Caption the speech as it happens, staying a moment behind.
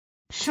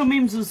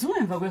Shumi Mnuz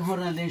emva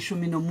kwehora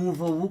leshumi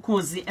nomuvo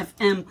Ukhozi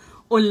FM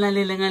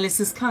olalele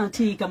ngalesi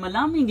sikhathi igama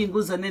lami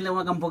nginguzanele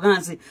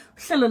wakambokazi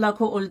uhlelo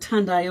lakho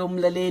olithandayo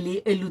umlaleli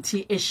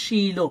eluthi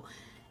eshilo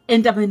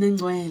entabeni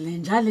engcwele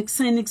njalo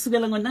ekseni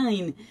kusukela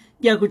ngo9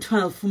 kuya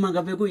ku12 uma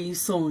ngabe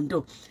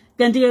kuyisonto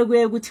kanti ke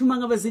kuye kuthi uma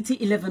ngabe zithi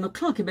 11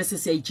 o'clock bese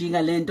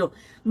siyayijika lento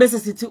bese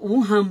sithi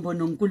uhambo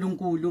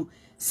noNkulunkulu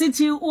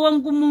sithi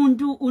wonke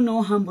umuntu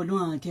unohambo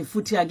lwakhe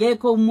futhi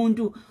akekho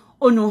umuntu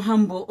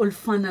onohambo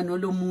olufana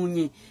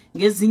nolomunye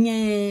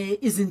ngezinye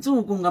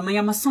izinsuku ngamanye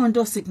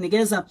amasonto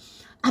sikunikeza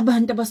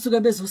abantu abasuka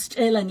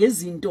bezositshela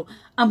ngezinto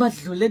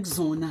abadlule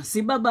kuzona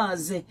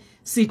sibabaze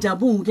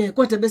sidabuke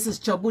kodwa bese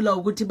sijabula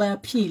ukuthi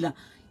bayaphila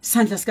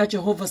isandla sika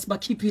Jehova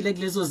sibakhiphile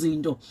kulezo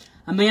zinto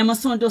amanye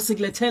amasonto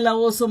sikulethela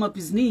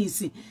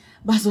osomabhizinisi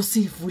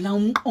bazosivula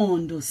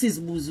umqondo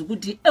sizibuza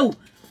ukuthi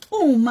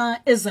uma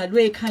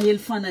ezalwe ekhaya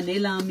elifana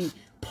nelami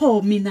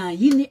pho mina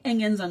yini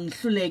engenza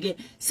ngihluleke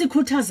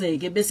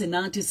sikhuthazeke bese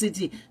nathi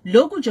sithi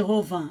lokhu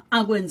Jehova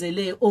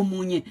akwenzele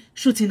omunye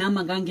shuthi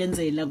nama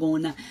ngangenzela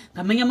kona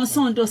ngamanye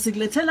amasonto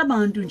sikulethela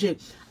abantu nje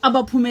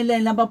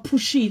abaphumelela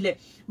abaphushile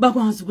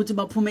bakwazi ukuthi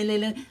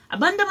baphumelele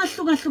abantu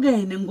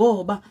abahlukahlukene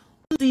ngoba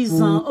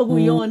usiza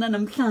okuyona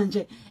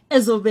namhlanje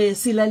ezobe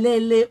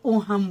silalele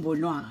uhambo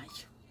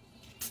lwayo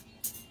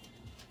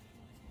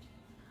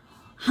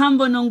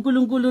hambo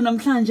noNkulunkulu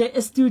namhlanje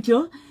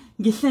e-studio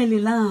ngihleli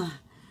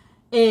la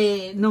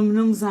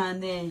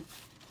nomnumzane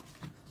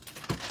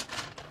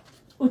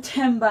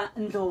uThemba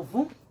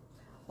Ndlovu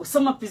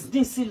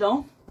usomabhizinisi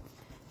lo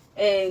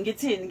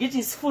ngithi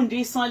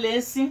isifundiswa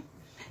lesi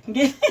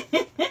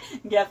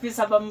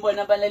ngiyafisa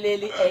bambona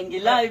abalaleli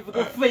ngilive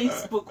ku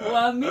Facebook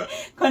wami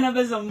khona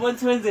bezombona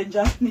wenze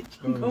njani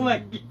ngoba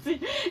ngithi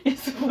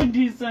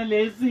isifundiswa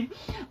lesi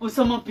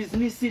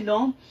usomabhizinisi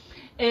lo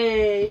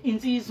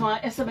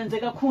insizwa esebenze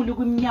kakhulu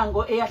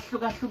kwimiyango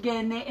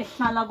eyahlukahlukene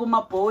ehlala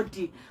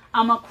kumabhodi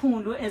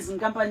amakhulu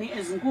ezinkampani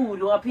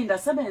ezinkulu aphinda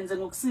asebenze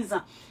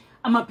ngokusiza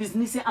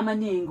amabhizinisi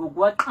amaningi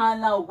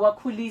ukwaqala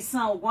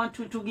ukwakhulisa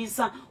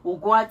ukwathuthukisa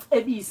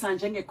ukwacebisa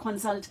njenge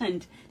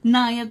consultant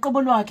naye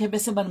qobo lwakhe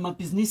bese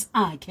banamabhizinisi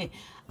akhe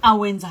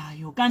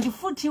awenzayo kanti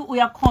futhi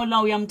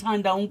uyakhola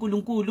uyamthanda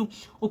uNkulunkulu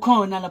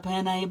ukhona lapha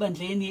yana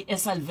ebandleni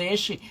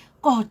eSalvation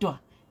kodwa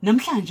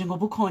namhlanje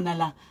ngoba ukhona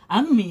la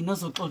angimina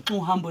ozoxoxa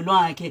uhambo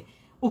lwakhe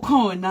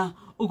ukhona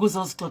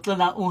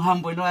ukuzosixoxela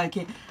uhambo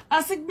lwakhe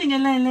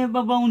asikubingelele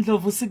baba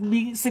uNdlovu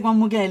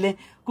sikwamukele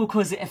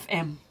kuKhozi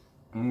FM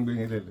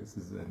ngibingelele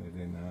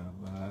sizanele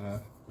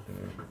naba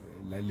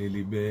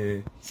laleli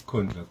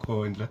besikhondla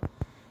khondla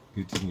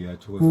ngithi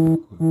ngiyathokoza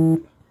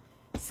kakhulu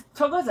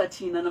Sithokoza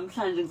thina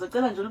namhlanje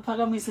ngizocela nje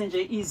uliphakamise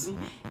nje izwi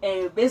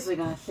bezwe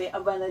kahle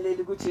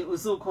abalaleli ukuthi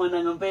usukhona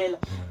ngempela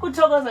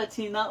kuthokoza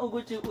thina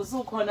ukuthi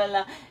usukhona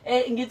la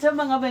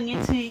ngithemba ngabe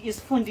ngithi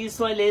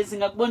isifundiswa lezi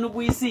ngakubona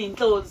ubuyisa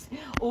inhlozi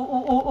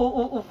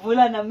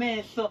uvula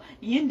namehlo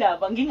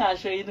yindaba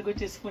ngingasho yini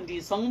ukuthi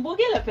isifundiswa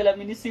ngibukile phela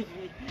mina iCV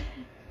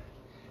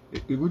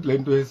ukuthi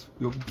lento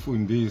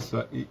yokufundiswa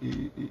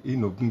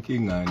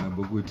inobunkingana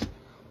bokuthi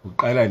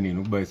uqala nini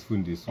ukuba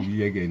isifundisi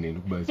uyeke nini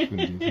ukuba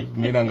isifundisi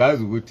mina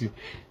ngazi ukuthi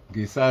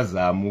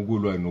ngisazama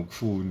ukulwa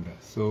nokufunda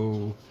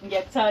so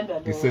ngiyakuthanda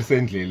lo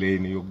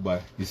ngisesendleleni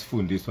yokuba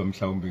isifundiswa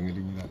mhlawumbe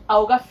ngelinye ilanga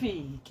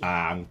awukafiki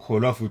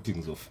ngikholwa futhi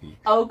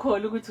ngizofika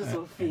awukholwa ukuthi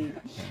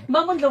uzofika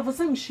baba Ndlovu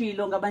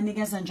sengishilo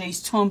ngabanikeza nje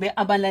isithombe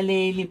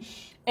abalaleli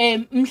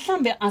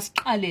mhlambe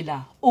asiqale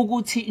la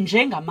ukuthi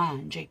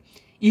njengamanje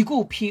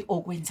ikuphi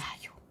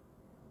okwenzayo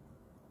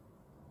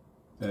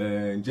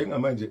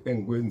njengamanje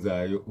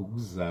engikwenzayo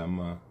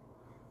ukuzama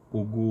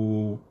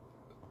ukuphatha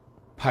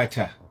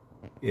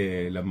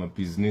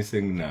lamabhizinisi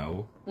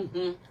enginawo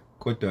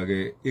kodwa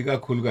ke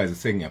ikakhulukazi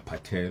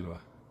sengiyaphathelwa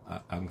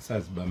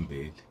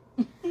angisazibambeli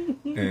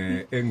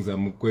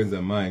engizama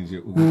ukwenza manje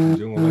ukuthi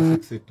njengoba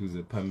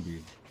sekuseduze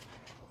phambili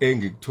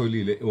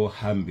engikutholile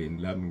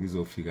ohambeni lami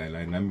ngizofika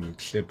la nami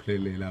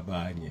ngikuhlephelela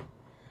abanye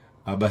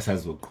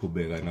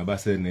abasazoqhubeka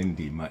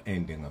nabasenendima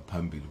ende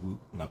ngaphambili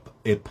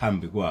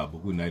ephambi kwabo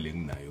kunale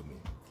nginayo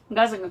mina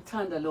ngaze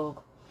ngikuthanda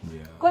lokho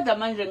kodwa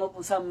manje ngoba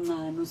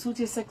usamncane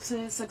usuthi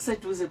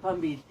sekuseduze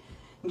phambili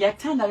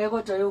ngiyakuthanda ke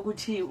kodwa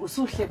ukuthi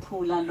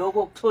usuhlephula lokho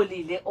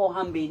okutholile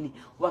ohambeni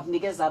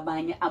wakunikeza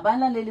abanye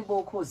abalaleli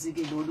bokhozi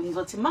ke lolu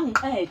ngizothi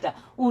mangiqeda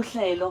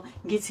uhlelo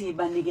ngithi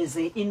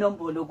banikeze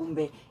inombolo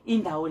kumbe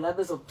indawo la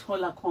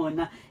bezokuthola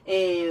khona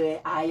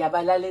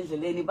ayabalala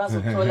endleleni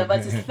bazothola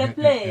bathi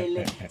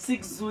sihlephulele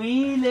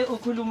sikuzwile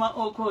ukhuluma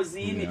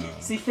okhozini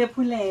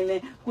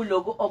sihlephulele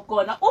kuloko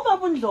okona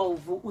ubaba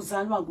uNdlovu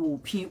uzalwa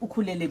kuphi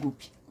ukhulele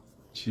kuphi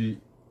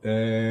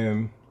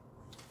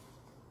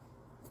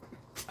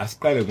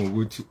asiqale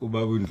ngokuthi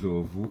ubaba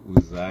uNdlovu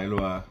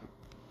uzalwa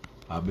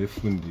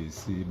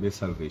abefundisi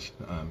beSalvation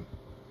Army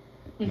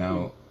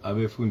now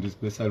abefundisi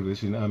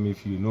beSalvation Army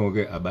if you know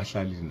ke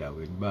abahlali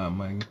endaweni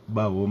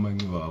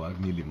bawomanxiwa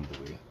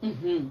wanilimbuya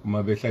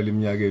uma behlala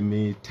iminyaka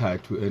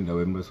emithathu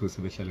endaweni basuke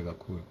sebehlale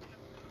kakhulu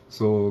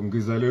so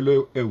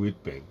ngizalelwe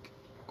eWitbank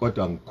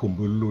kodwa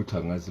ngikhumbula lutho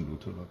angazi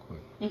lutho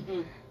lwakhona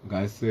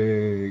ngase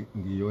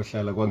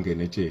ngiyohlala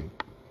kwaNgenetsheni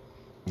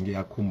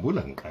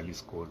ngiyakhumbula ngiqala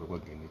isikolo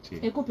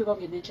kwaNgenetsheni ekuphi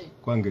kwaNgenetsheni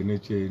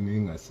kwaNgenetsheni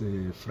ngase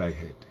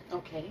Vryheid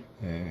okay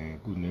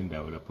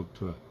kunendawo lapho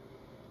kuthiwa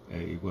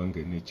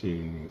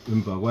ikwangenetsheni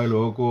emva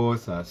kwaloko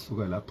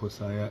sasuka lapho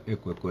saya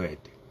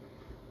eGwegwede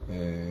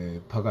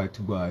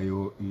phakathi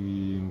kwayo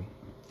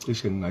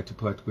cishe ngathi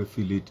phakathi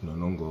kweFilidi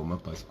noNongoma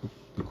bus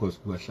because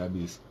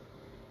kubahlabisa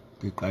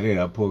ngiqale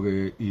lapho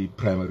ke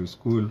i-primary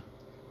school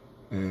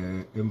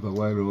emva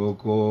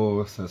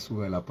kwaloko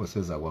sasuka lapho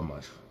seza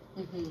kwaMashu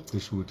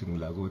cishe ukuthi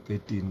ngilako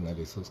 13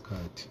 ngaleso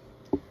sikhathi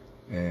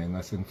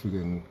ngase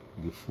ngifike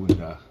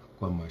ngifunda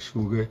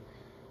kwaMashuke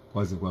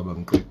kwaze kwaba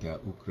ngiqeda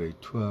ugrade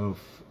 12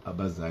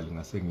 abazali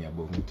ngase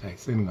ngiyabonga ukuthi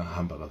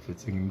ayisengihamba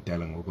bafethe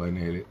ngimdala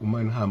ngokwanele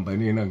uma nihamba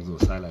nina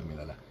ngizosala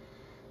mina la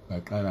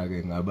ngaqala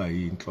ke ngaba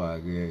yinhlwa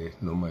ke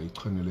noma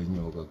ichonele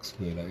nyoka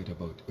kusukela at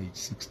about age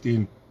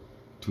 16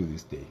 to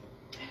this day.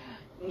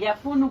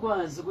 Ngiyafuna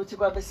ukwazi ukuthi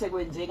kwabe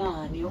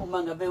sekwenzekani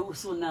uma ngabe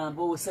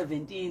usunabo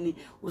 17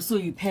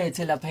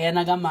 usuyiphethe lapha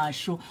yana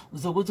kaMashu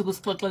uzokuthi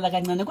kusixoxela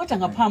kancane kodwa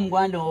ngaphambi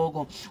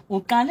kwaloko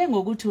uqale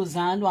ngokuthi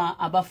uzalwa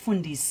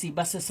abafundisi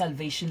base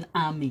Salvation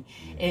Army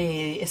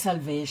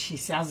eSalvation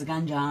siyazi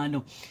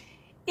kanjalo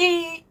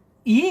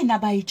yini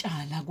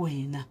abayitshala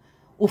kuwena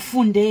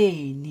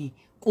ufundeni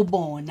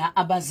kubona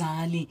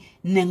abazali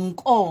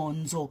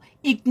nenkonzo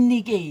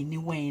ikunikeni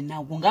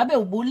wena kungabe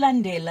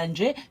ubulandela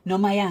nje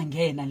noma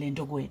yangena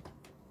lento kuwena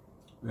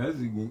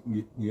yazi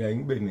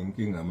ngiyayibe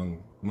nenkinga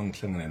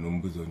mangihlangana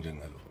nombuzo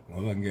njengalo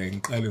ngoba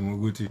ngiyayiqale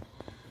ngokuthi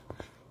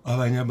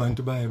abanye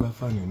abantu baye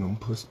bafane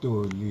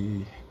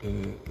nompostoli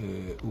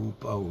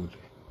uPaul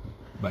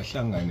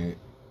bahlangane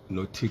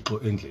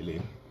noThixo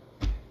endleleni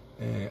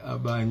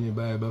abanye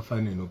baye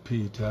bafane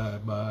noPeter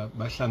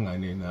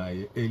bahlangane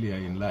naye earlier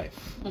in life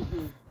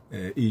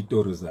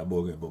izitori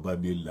zabo ke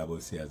bobabili labo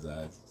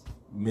siyazazi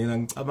mina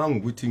ngicabanga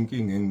ukuthi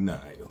inkinga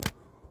enginayo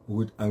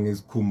ukuthi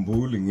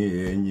angizikhumbuli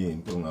ngiyenye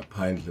into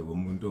ngaphandle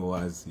komuntu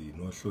owazi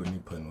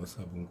nohlonipha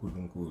nosaba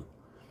uNkulunkulu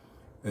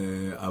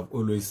I've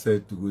always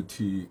said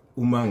ukuthi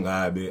uma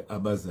ngabe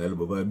abazali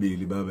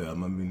bobabili babe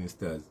ama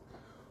ministers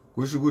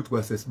kusho ukuthi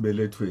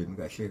kwasesibelethweni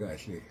kahle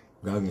kahle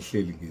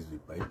ngangihleli ngizwe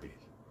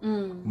iBhayibheli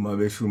uma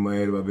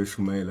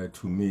beshumayela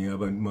to me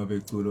abantu uma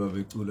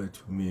becula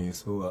to me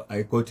so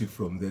I got it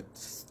from that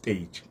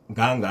stage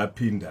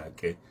ngangaphinda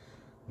ke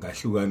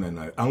ngahlukana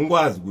nayo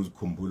angikwazi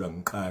ukuzikhumbula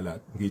ngiqala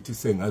ngithi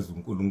sengazi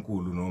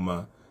uNkulunkulu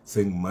noma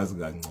sengimazi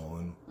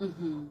kangcono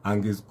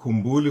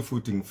angizikhumbuli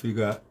futhi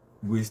ngifika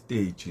kwi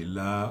stage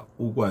la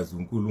ukwazi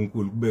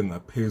uNkulunkulu kube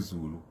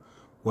ngaphezulu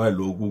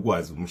kwaloko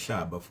ukwazi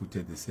umhlaba futhi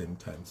at the same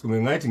time so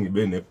ngingathi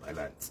ngibe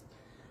nebalance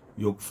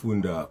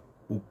yokufunda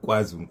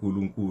ukwazi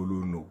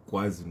uNkulunkulu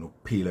nokwazi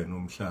nokuphila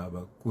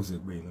nomhlaba kuze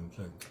kube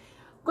namhlanje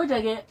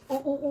kodwa ke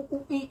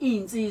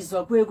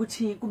insizwa kuye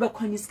ukuthi kube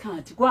khona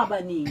isikhathi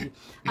kwabaningi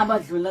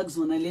abadlula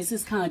kuzona lesi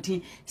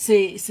sikhathi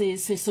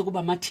sokuba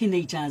ama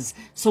teenagers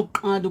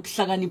sokuqala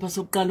ukuhlakanipha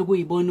sokuqala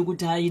ukuyibona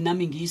ukuthi hayi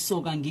nami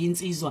ngiyisoka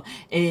ngiyinsizwa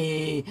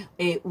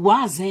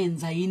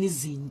wazenza yini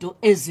izinto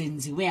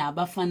ezenziwe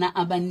abafana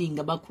abaningi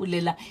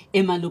abakhulela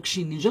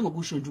emalokishini njengoba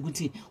usho nje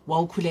ukuthi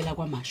wawukhulela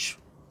kwaMashu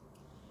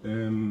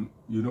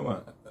you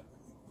know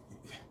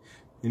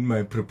in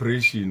my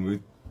preparation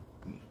with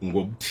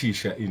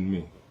ngobuthisha in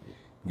me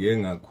ngiye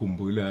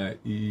ngakhumbula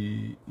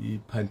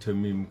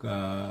i-pantomime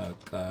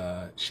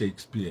ka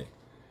Shakespeare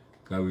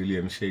ka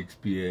William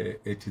Shakespeare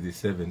ethi the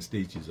 7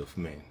 stages of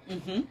man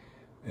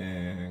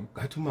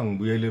ngathi uma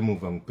ngibuyele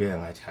emuva ngibheka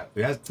ngathi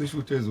uyazicisha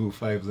ukuthi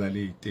ezu5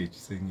 zale stage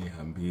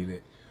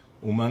sengihambile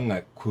uma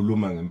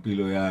ngakhuluma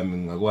ngempilo yami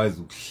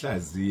ngakwazi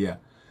ukuhlaziya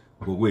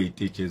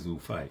ngokwe-stage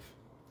ezu5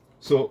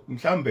 so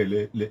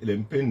mhlambe le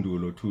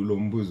mpendulo thu lo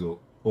mbuzo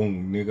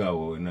onginika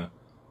wona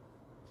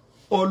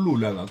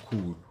olula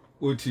kakhulu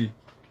uthi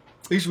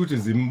cishe ukuthi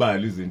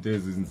zimbali izinto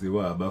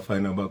ezenziwa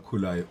abafana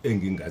abakhulayo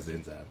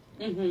engingazenzanga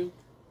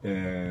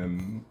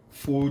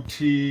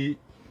futhi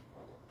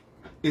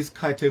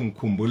isikhathi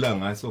engikhumbula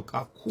ngaso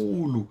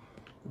kakhulu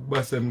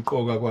ukuba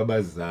semqoka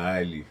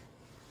kwabazali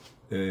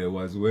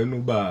wazi wena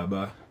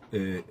ubaba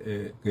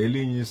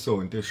ngelinye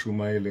isonto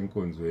eshumayela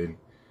enkonzweni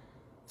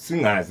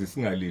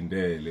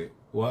singalindele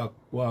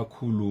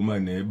wakhuluma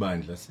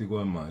nebandla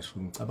sikwaMashu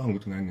ngicabanga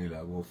ukuthi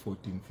ngangilabo 14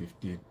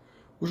 15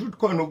 kusho ukuthi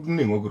khona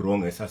okuningi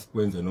okurong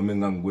esasikwenza noma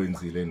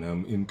engangikwenzile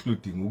nami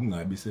including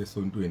ukungabi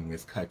sesontweni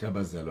ngesikhathi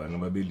abazalwana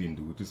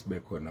babelinde ukuthi sibe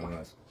khona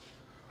ngaso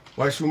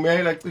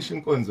washumayela cishe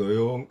inkonzo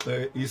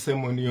yonke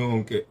isemoni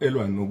yonke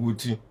elwa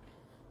nokuthi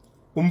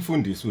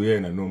umfundisi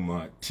uyena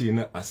noma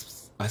thina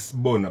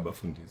asibona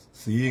abafundisi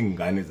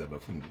siyingane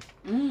zabafundisi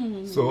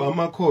so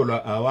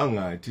amakholwa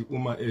awangathi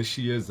uma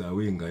eshiye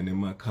zawo ingane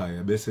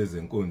emakhaya bese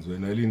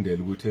zenkonzweni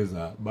alindele ukuthi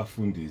eza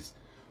bafundisi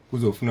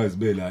kuzofuna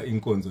zibe la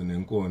inkonzo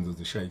nenkonzo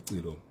zishaya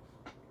icilo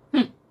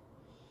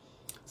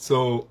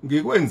So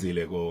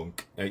ngikwenzile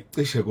konke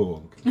ayicishe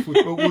konke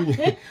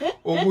futhi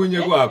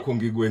okunye kwakho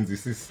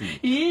ngikwenzisisile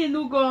yini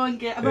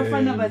ukonke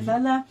abafana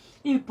badlala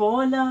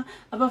ibhola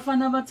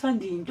abafana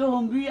bathanda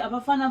intombi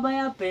abafana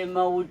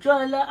bayabhema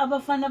utshwala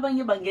abafana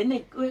abanye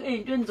bangene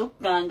ezintweni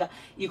zokuganga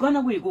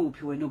ikona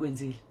kuyikuphi wena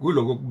okwenzile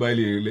kuloko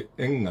kubalile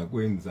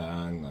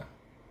engingakwenzanga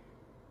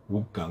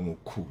ukuganga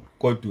okukhulu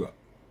kodwa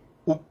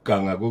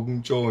ukuganga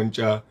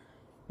kokuntshontsha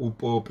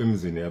upope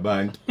emzini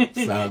yabantu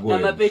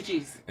sakwenza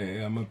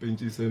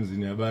ama-pages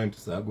emzini yabantu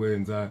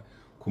sakwenza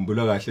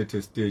khumbula kahle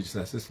the stage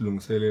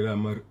sasesilungiselela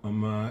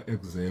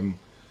ama-exam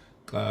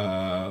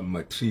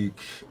ka-matric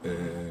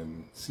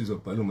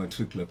sizobhala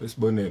umatric lapha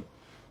esibonelo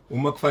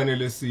uma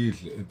kufanele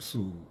sidle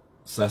ebusuku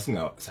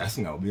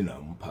sasingawubi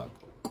nawo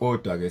umphako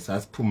kodwa-ke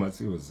sasiphuma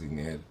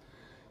siyozingela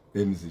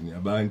emzini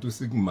yabantu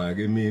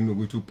sikumake emini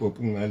ukuthi upope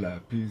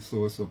ungalaphi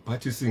so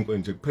phatha isinkwa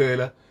nje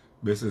kuphela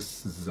bese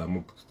sizama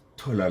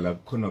ukuthola la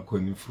khona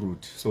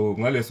ifruit so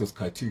ngaleso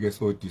sikhathi-ke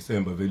so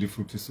December vele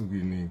ifruit isuke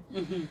iningi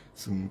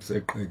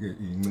siseqeke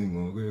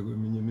incingo-ke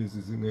kweminye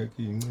imizi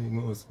zingekho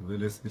iy'ncingo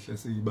sivele sihle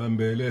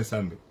siyibambele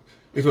sambe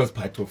it was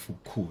part of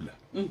ukukhula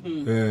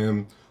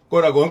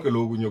kodwa konke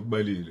lokunye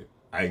okubalile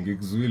hayi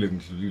ngikuzwile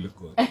ngidlulile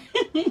kodwa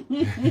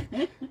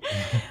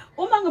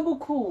uma ngabe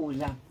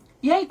ukhula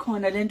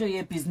yayikhona lento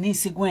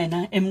yebhizinisi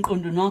kuwena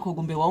emqondweni wakho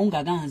kumbe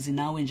wawungakazi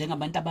nawe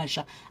njengabantu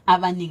abasha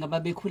abaningi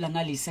ababekhula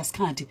ngalesi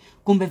sikhathi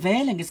kumbe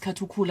vele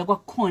ngesikhathi ukhula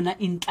kwakukhona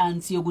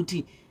inhlansi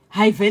yokuthi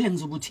hayi vele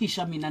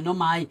ngizobuthisha mina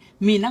noma hayi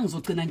mina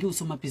ngizogcina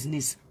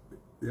ngiwusomabhizinisi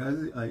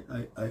yazi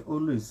I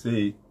always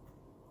say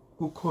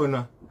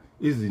kukhona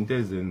izinto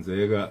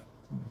ezenzeka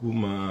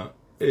kuma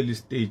early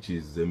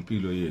stages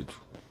zempilo yethu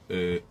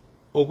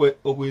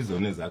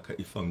okuyizona ezakha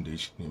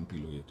ifoundation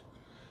yempilo yethu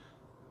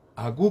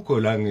akukho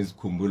la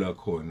ngizikhumbula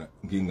khona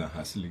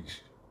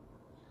ngingahaslishi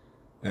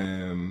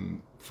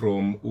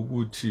from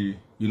ukuthi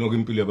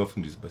impilo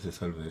yabafundisi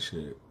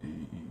basesalvation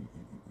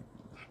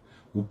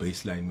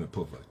baseline we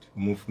poverty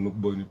ufuna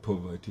ukubona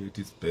ipoverty at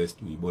its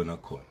best uyibona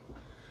khona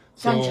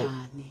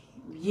kanjani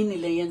yini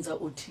le yenza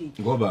uthi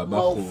ngoba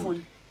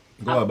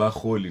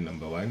baholi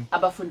number 1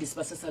 abafundisi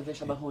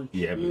basesalvation abaholi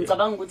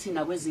ngicabanga ukuthi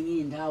nakwezinye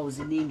indawo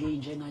ziningi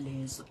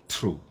njengalezo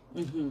true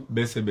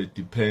bese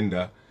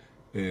bedependa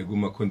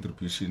kuma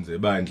contributions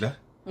ebandla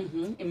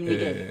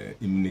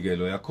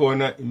iminikelo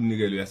yakhona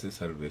iminikelo yase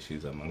salvation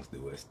is amongst the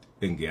west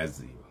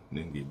engiyaziyo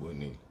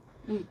nengiyibonile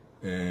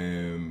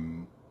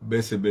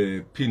bese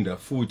bephinda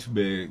futhi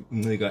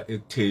bencika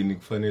ekutheni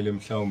kufanele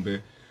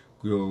mhlawumbe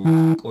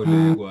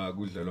kuyokolekwa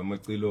kudlalwa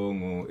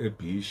amacilongo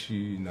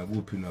eBhishi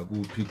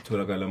nakuphi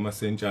kutholakala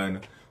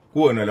amasentshana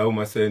kuona lawo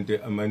masente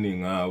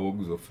amaningi awo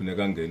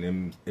kuzofuneka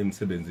angene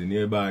emsebenzini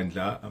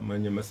yebandla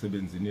amanye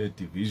amasebenzini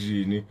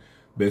yedivision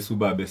bese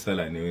ubaba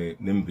esala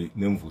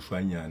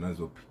nemvushwanyana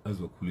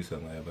azokhulisa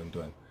ngayo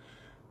abantwana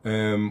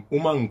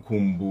uma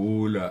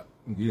ngikhumbula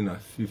ngina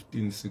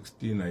 15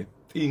 16 I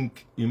think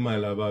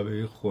imali ababe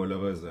ihola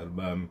abazali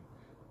bami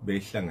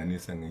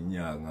behlanganisa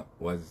ngenyanga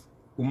was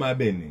uma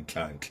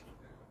benenhlanhla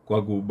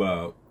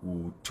kwakuba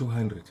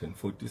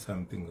u240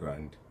 something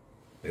rand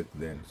back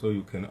then so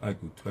you can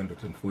argue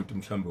 240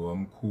 mhlambe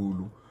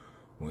wamkhulu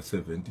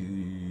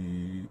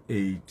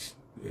ngo78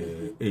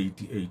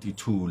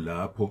 82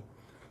 lapho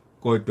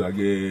kodwa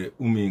ke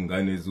uma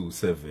ingane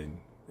ezu7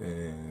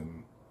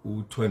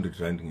 u200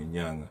 rand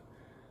ngenyanga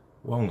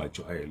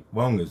wawungajwayele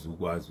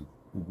wawungezukwazi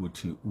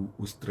ukuthi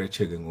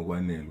ustretcheke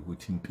ngokwanele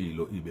ukuthi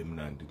impilo ibe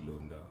mnandi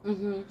kulo ndawo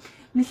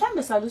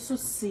mhlambe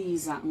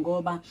salusisiza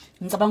ngoba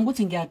ngicabanga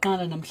ukuthi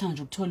ngiyaqala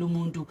namhlanje ukuthola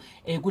umuntu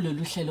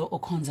kulolu hlelo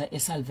okhonza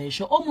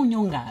esalvation omunye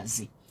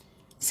ungazi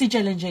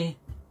sitshele nje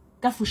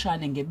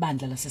kafushane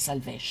ngebandla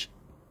lasesalvation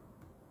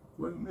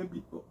well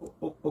maybe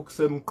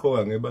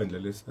okusemqoka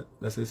ngebandla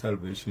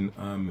lasesalvation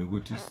army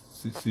ukuthi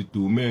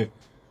sidume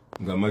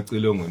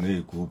ngamacilongo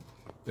nezigubhu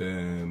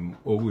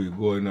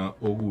okuyikona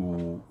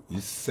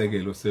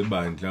okuyisisekelo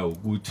sebandla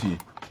ukuthi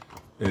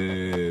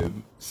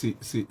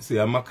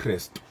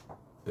siyamaKristu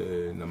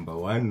number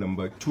 1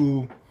 number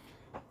 2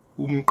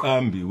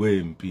 umqambi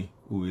wempi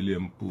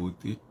uWilliam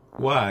Booth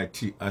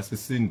wathi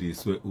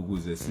asisindiswe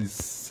ukuze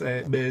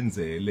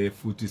sisebenzele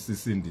futhi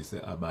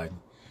sisindise abanye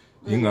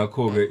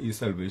ingakho ke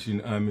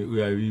iSalvation Army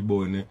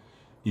uyayibone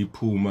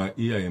iphuma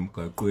iya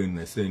emgaqweni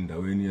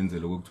nasendaweni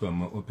yenzelo ukuthiwa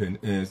ama open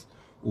airs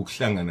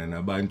ukuhlangana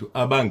nabantu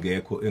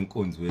abangekho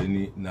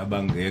enkonzweni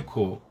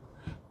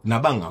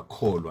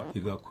nabangakholwa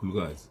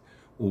ikakhulukazi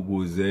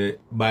ukuze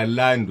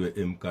balandwe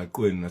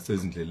emgaqweni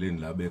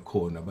nasezindleleni la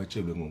bekhona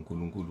batshelwe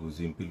ngoNkulunkulu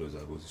ukuze impilo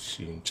zabo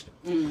zishintshe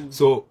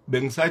so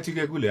bengisathi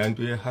ke kule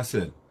yanto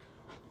yehustle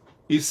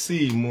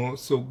isimo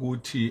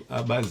sokuthi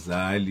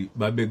abazali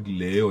babe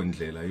kuleyo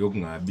ndlela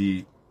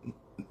yokungabi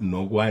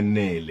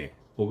nokwanele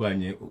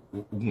okanye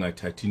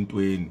ukungathathi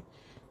intweni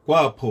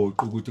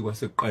kwaphoqa ukuthi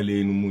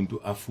kwasekuqaleni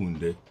umuntu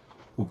afunde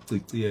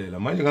ukuciciyela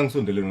manje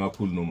ngangisondelene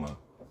kakhulu noma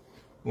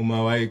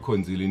uma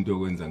wayikhonzile into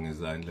yokwenza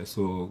ngezandla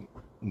so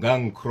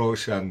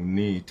ngangicrochet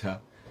nginitha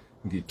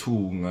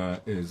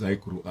ngithunga as I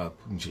grew up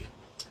nje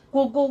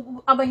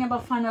abanye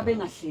abafana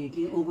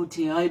bengahleki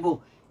ukuthi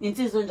hayibo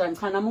insizwe njani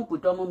cha nami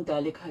ubhuti wami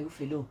omdala ekhaya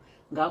uvelo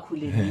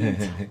ngakhulela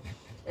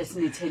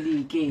esinithela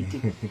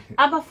iketi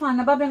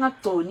abafana babe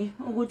ngakugconi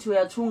ukuthi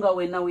uyathunga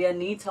wena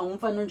uyanitha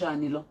umfana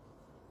onjani lo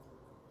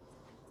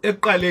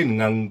eqaleni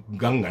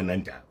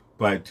nganganandaba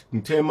but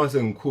ngithe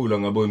mase ngikhula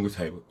ngabona ukuthi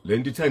hayibo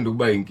lento ithanda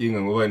ukuba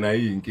inkinga ngoba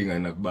nayi inkinga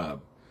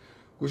nakubaba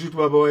kusho ukuthi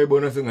baba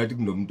wayebona sengathi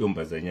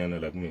kunomuntombazanyana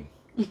la kumina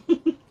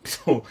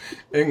so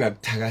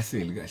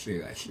engakuthakaseli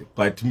kahle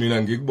but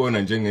mina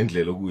ngikubona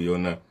njengendlela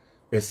okuyona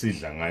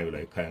esidla ngayo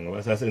la ekhaya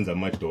ngoba sasenza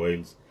ama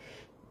doils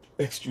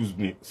excuse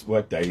me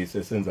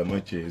siwadayise senza ama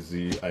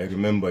jersey I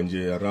remember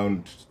nje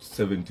around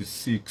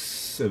 76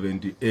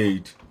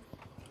 78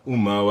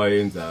 uma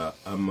wayenza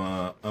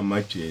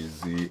ama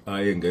jersey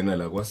ayengena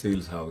la kwa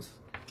sales house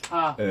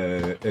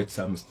at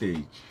some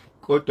stage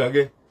kodwa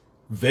ke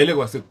vele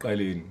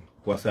kwasekuqaleni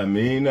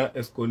kwasamina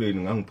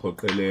esikoleni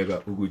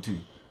ngangiphoqeleka ukuthi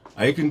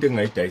ayikho into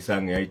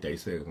engayidayisanga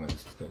ngiyayidayiseka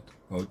ngalesikhathi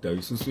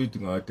ngawudayisa usweet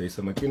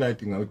ngawadayisa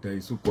amakinati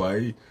ngawudayisa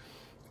ugwayi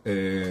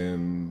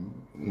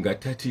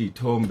ngathatha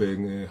izithombe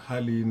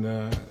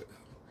ngehalina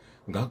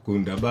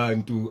ngagunda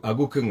abantu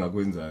akukho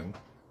engakwenzanga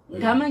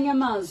ngamanye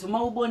amazwi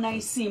uma ubona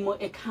isimo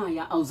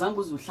ekhaya awuzange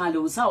uzuhlale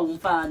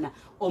usawumfana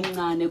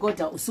omncane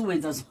kodwa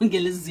usuwenza zonke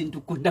lezi zinto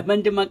ugunda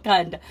abantu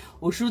emakhanda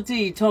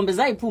ushuthi izithombe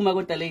zayiphuma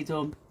kodwa le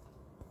izithombe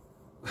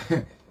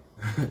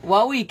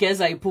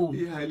wawuyigeza iphuma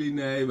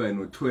ihalina iba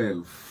no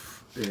 12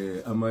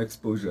 ama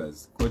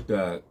exposures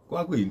kodwa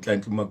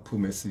kwakuyinhlanhla uma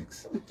kuphuma e6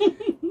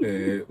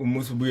 uma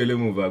usubuyele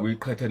emuva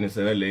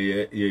kuyiqhathanisana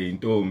le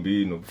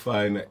yeintombi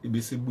nobufana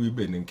ibisibuye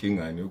ibe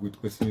nenkingane ukuthi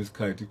kwesinye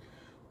isikhathi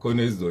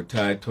khona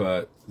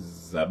izothathwa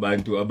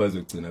zabantu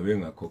abazogcina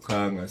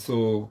bengakhokhanga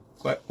so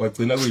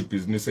kwagcina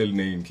kuyibusiness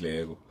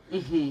elinezindleko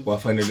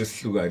kwafanele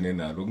sihlukane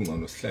nalo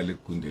kungcono sihlale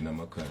egundeni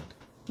amakhanda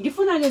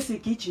ngifuna ke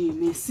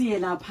sigijime siye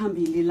la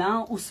phambili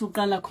la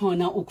usuqala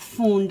khona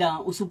ukufunda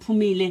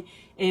usuphumile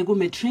ku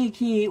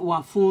matric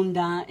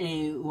wafunda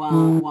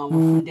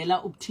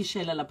wafundela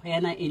ubuthishela lapha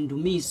yana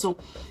endumiso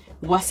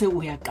wase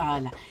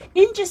uyaqala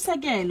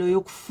intshisekelo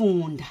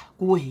yokufunda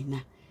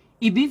kuwena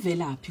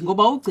ibivelaphi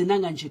ngoba ugcina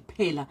kanje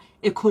kuphela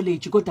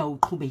ecollege kodwa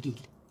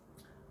uqhubekile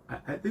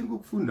I think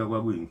ukufunda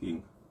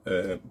kwakuyinkinga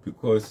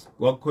because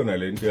kwakhona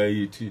lento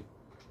yayithi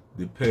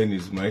the pen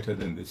is mightier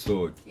than the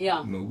sword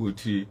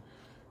nokuthi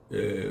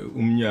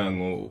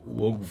umnyango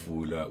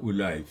wokuvula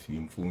ulife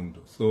imfundo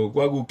so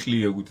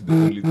kwakuclear ukuthi the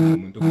only thing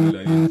umuntu okumele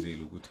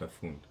ayenzile ukuthi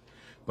afunde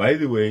by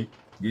the way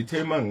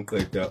ngithe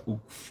mangiqeda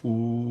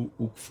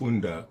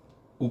ukufunda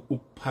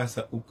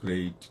ukuphasa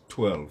ugrade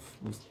 12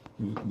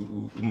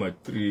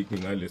 umatric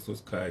ngaleso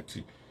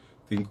sikhathi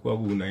think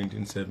kwaku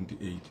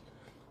 1978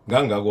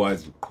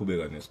 ngangakwazi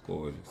ukuqhubeka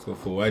nesikole so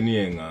for 1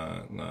 year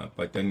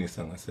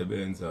ngaphatanisa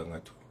ngasebenza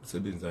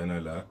ngasebenzana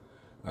la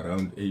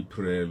around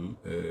April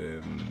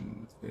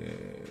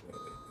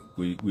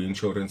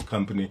kwi-insurance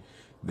company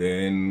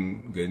then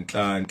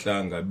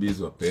ngenhlanhla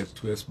ngabizwa back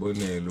to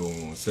esibonelo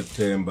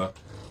ngoSeptember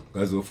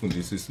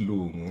ngazofundisa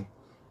isilungu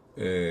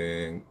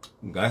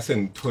ngase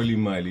ngithola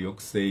imali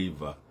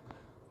yokusave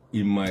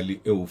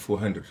imali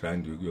ewu400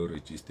 rand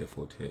yokuregister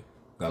for her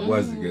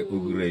ngakwazi ke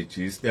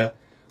ukuregister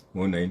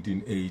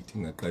ngo1980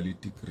 ngaqala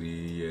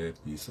i-degree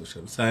be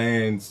social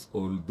science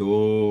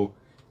although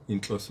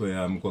inhloso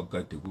yami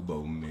kwakade kuba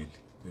ummeli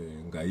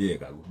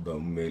ngayeka ukuba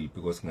ummeli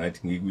because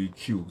ngathi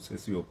ngikwi-queue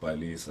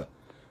sesiyobhalisa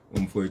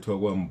umfowethu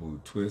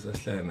wakwambuthu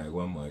esasihlala naye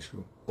kwamasho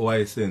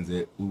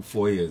owayesenze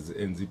u4 years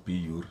enza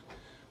iBUR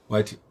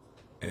wathi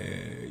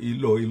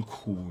ilo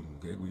ilikhulu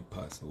ngeke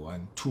uyiphase 1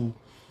 2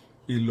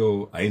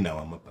 ilo ayinawo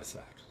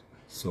amabhasari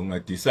so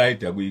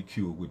ngadecide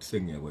akuyi-queue ukuthi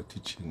sengiyakwa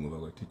teaching ngoba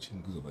kwa teaching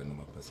kuzoba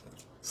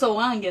namabhasari so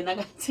wangena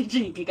ka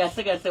teaching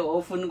kahle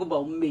wawufuna ukuba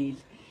ummeli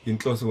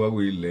inhloso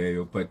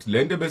kwakuyileyo but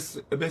lento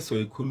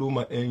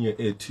besoyikhuluma enye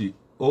ethi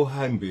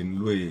ohambeni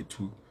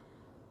lwethu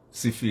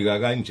sifika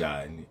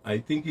kanjani I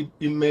think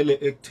imele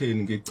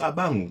ekutheni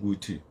ngicabanga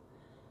ukuthi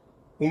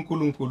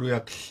uNkulunkulu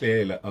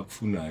uyakuhlela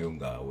akufunayo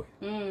ngawe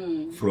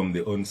from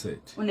the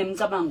onset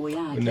unemicabango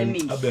yakhe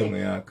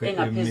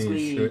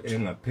emihle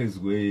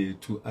engaphezulu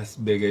kwethu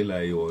asibekela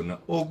yona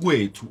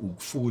okwethu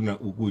ukufuna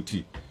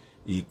ukuthi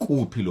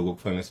ikuphi lokho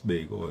kufanele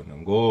sibeke kona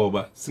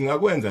ngoba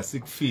singakwenza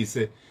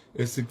sikufise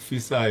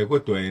esikufisayo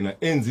kodwa yena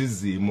enza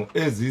izimo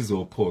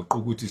ezizophoqa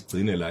ukuthi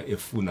sigcine la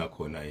efuna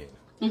khona yena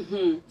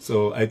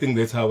so I think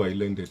that's how I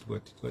learned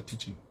what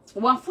teaching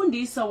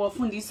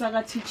wafundisa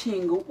ka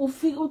teaching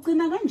ufika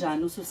ugcina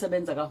kanjani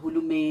ususebenza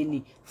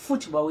kahulumeni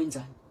futhi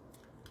bawenzani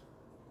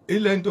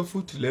ilento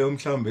futhi leyo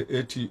mhlambe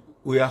ethi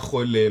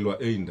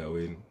uyaholelwa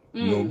eindaweni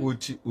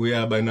nokuthi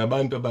uyaba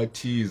nabantu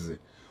abathize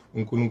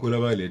uNkulunkulu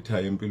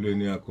abalethayo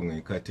empilweni yakho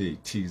ngekhathi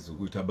ezithize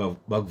ukuthi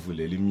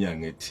bakuvulela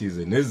iminyango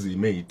ethize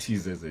nezimo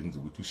ezithize ezenza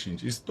ukuthi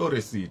ushintshe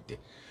istory side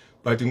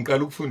but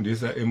ngiqala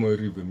ukufundisa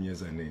eMorive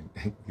emnyezaneni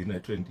ngina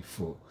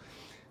 24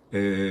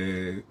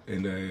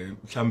 and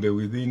mhlambe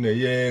within a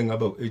year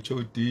ngaba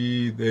HOD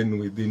then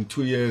within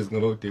 2 years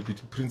ngaba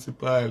deputy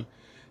principal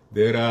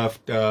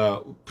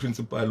thereafter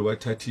principal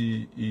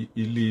wathathi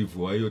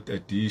ileave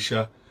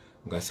wayotadisha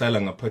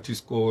ngasala ngaphatha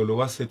isikolo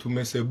wasethi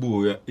uma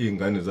sebuya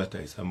izingane zathi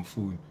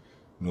ayisamfuni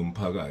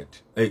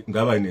nomphakathi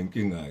ngaba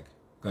nenkinga yakhe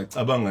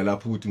ngacabanga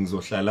lapho ukuthi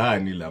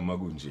ngizohlalani lama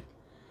kunje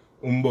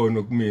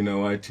umbono kumina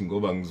wathi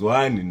ngoba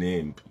ngizwani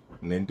nempi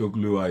nento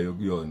okuliwayo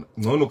kuyona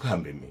ngcono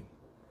kuhambe mina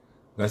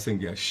ngase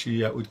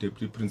ngiyashiya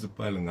uDeputy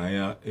Principal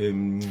ngaya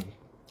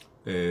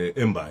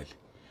eMbali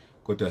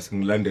kodwa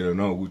singilandela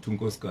na ukuthi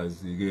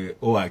unkosikazi ke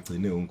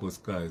owagcine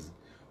unkosikazi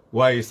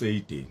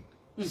wayeseyideni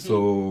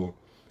so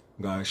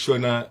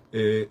ngashona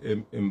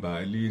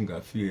eMbali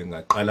ngafike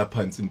ngaqala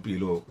phansi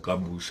impilo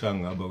kabusha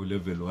ngaba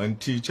ulevel 1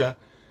 teacher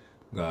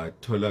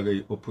ngathola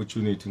ke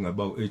opportunity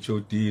ngaba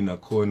uHOD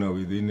nakhona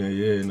within a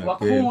year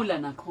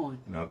wakhula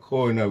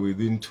nakhona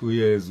within 2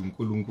 years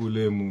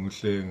uNkulunkulu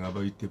emuhle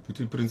ngaba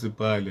iDeputy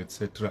Principal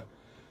etc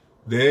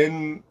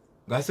then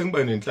ngase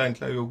ngiba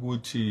nenhlanhla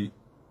yokuthi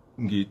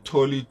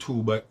ngithola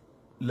ithuba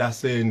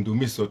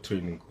laseNdumiso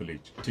Training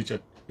College Teacher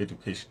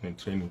Education and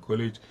Training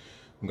College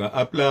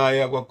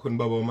nga-apply kwakhona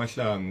baba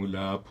uMahlangu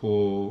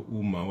lapho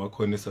uma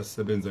wakhona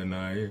esasebenza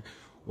naye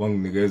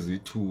wanginikeza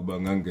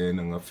ithuba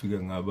ngangena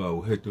ngafika ngaba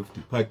uhead of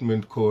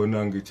department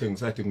khona ngithe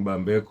ngisathi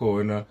ngibambe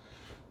khona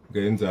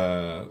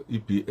ngenza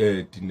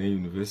iBEd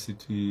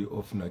ne-University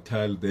of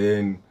Natal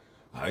then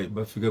hayi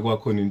bafike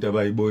kwakhona into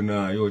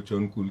abayibonayo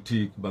John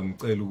Kultik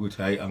bangicela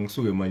ukuthi hayi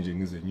angisuke manje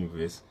ngize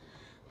enyuvesi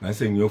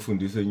ngase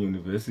ngiyofundisa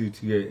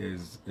euniversity ke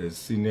as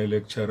senior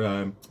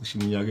lecturer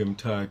iminyaka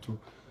emithathu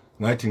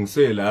ngathi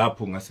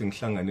ngiselapho ngase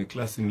ngihlangana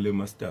eclassini le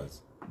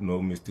masters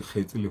no Mr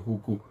Khetsile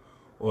Huku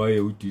owaye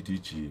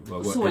uDDG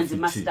wakwa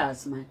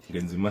masters manje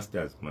ngenza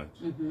masters manje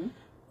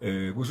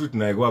kusho ukuthi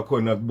naye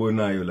kwakhona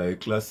kubonayo la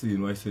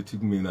eclassini wayesethi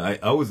kumina hayi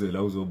awuze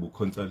la uzoba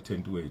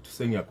uconsultant wethu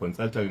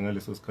sengiyaconsulta ke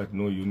ngaleso sikhathi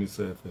no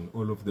UNICEF and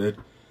all of that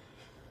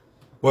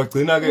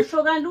wagcina ke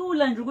usho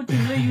kalula nje ukuthi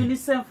no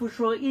UNICEF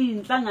usho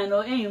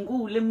inhlangano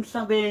ezinkulu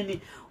emhlabeni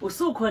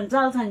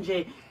usuconsulta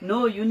nje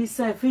no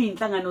UNICEF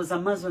inhlangano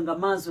zamazwe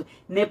ngamazwe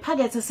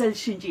nephakethe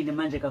selishintshile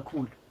manje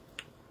kakhulu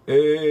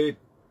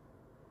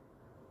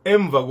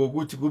emva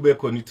kokuthi kube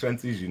khona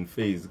i-transition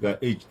phase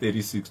ka age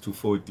 36 to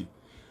 40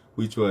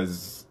 which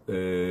was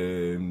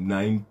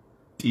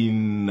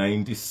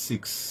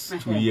 1996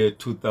 to year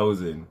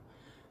 2000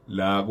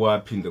 la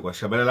kwaphinde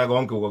kwashabalala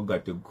konke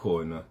okwakade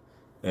kukhona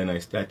and I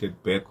started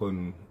back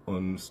on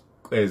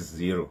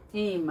zero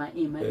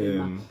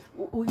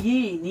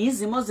yini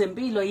izimo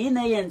zempilo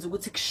yini eyenza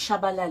ukuthi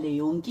kushabalale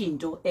yonke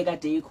into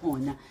ekade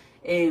ikhona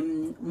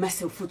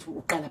mase futhi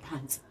uqala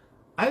phansi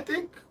I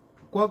think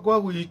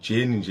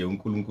kwakuyijeni nje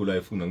uNkulunkulu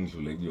ayefuna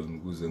ngidlule kuyona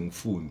ukuze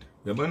ngifunde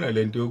yabona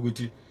lento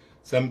yokuthi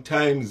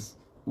sometimes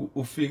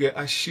ufike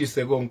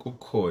ashise konke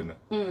ukukhona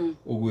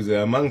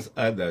ukuze amongst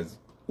others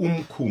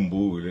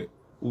umkhumbule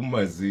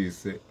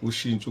umazise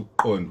ushintsha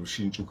ukuqonda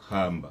ushintsha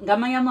ukuhamba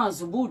ngamanye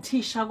amazwi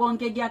ubuthisha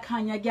konke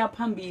kuyakhanya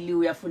kuyaphambili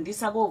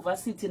uyafundisa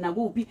ko-varsity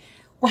nakuphi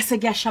kwase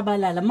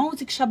kuyashabalala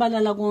mawuthi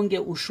kushabalala konke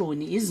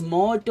ushoni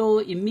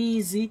izimoto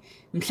imizi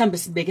mhlambe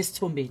sibeke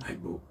esithombeni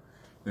hayibo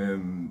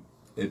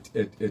at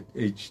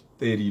age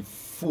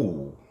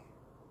 34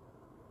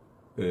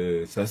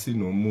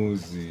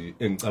 sasinomuzi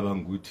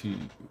engicabanga ukuthi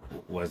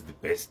was the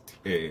best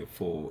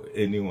for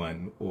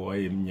anyone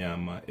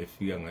owayemnyama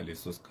efika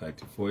ngaleso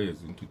sikhathi 4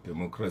 years into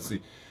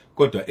democracy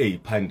kodwa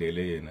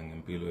eyiphandele yena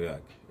ngempilo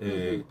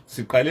yakhe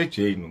siqale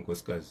Jane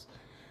unkosikazi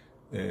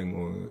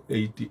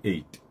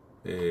ngo88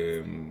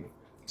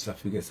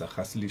 safike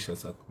sahasilisha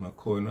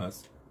sakhona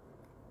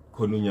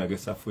khona unyaka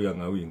esafuya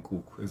ngawo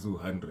inkukhu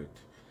ezu100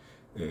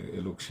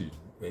 elokishini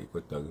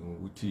kodwa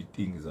ukuthi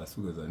itingi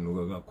zasuke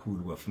zanuka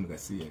kakhulu kwafuneka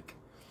siyeke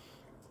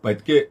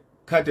but ke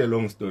cut a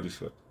long story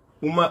short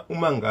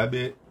uma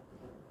ngabe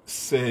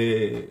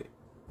se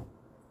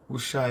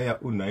ushaya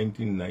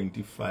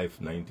u1995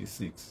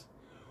 96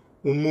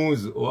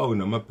 umuzi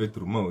owawunama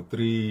bedroom awu3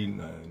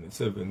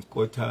 ne7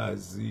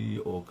 quarters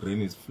or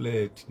granny's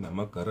flat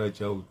nama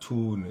garage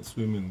awu2 ne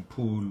swimming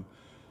pool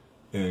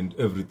and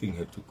everything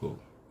had to go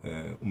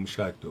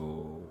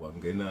umshado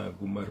wangena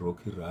kuma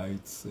rocky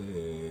rides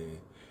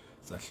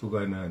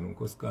sahlukana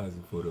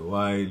nonkosikazi for a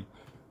while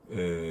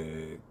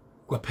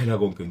kwaphela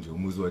konke nje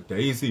umuzi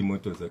wadayisa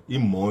imoto zakhe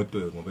imoto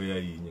ngoba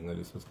yayinye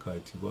ngaleso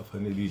sikhathi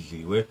kwafanele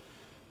idliwe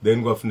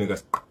then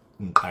kwafuneka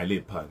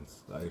ngiqale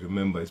phansi I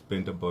remember I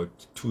spent about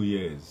 2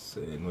 years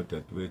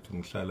nodadewethu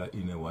ngihlala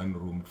in a one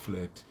room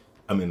flat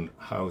I mean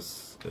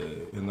house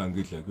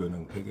engangidla kuyona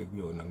ngipheke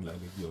kuyona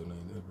ngilale kuyona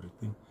and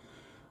everything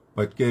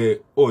but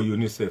ke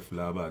UNICEF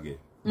laba ke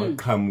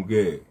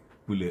baqhamuke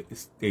kule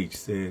stage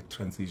se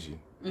transition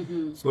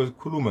so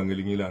sikhuluma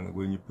ngelinye ilanga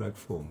kwenye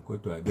platform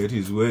kodwa that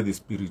is where the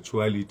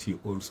spirituality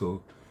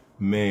also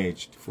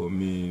merged for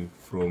me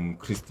from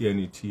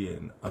Christianity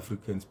and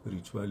African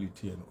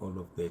spirituality and all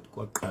of that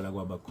kwaqala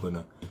kwaba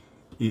khona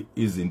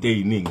izinto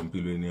eziningi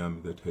empilweni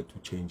yami that had to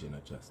change and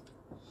adjust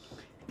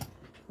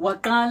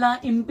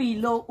waqala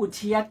impilo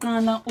uthi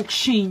yaqala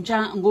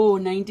ukushintsha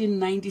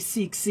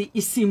ngo-1996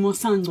 isimo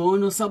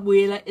sangcono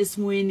sabuyela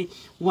esimweni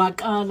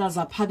waqala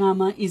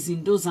zaphakama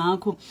izinto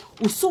zakho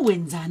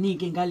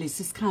usuwenzani-ke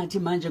ngalesi sikhathi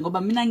manje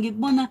ngoba mina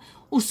ngikubona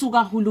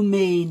usuka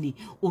hulumeni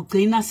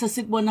ugcina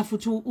sesikubona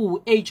futhi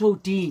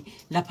u-HOD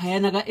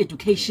laphayana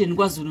ka-education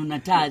KwaZulu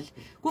Natal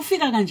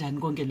kufika kanjani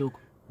konke lokho?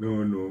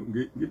 No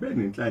ngibe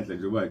nenhlanhla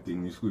nje obade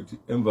ngisho ukuthi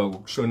emva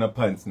kokushona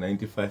phansi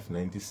 95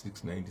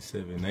 96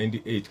 97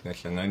 98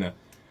 ngahlangana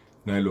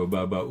nalo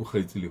baba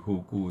uGetsili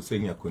Huku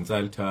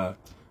sengiyaconsulta.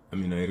 I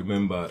mean, I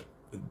remember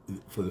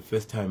for the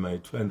first time I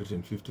had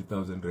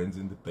 250,000 rands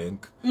in the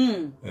bank,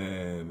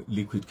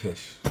 liquid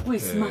cash.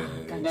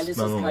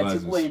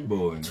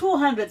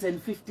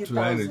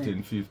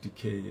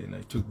 250k, and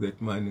I took that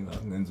money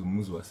ngenza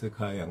umuzi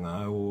wasekhaya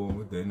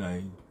ngawo. Then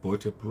I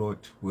bought a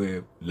plot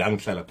where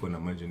langihlala khona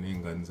manje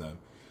nezingane zami,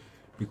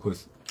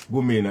 because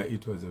kumina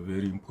it was a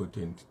very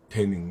important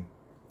turning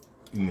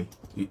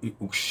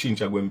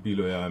ukushintsha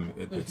kwempilo yami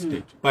at that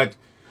stage. But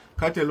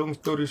cut a long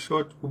story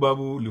short,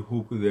 ubaba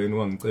uLihuku then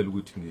wangicela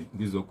ukuthi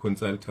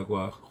ngizoconsulta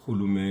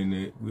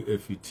kwaHulumene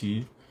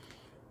kwi-FET.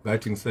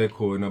 Ngathi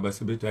ngisekhona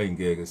basebethi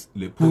ayingeke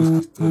le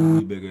post sicela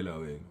uyibekela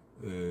wena,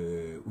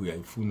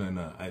 uyayifuna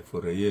na? Ayi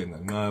for a year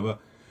nganqaba.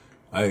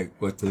 Hayi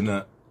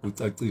kwagcina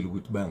ucacile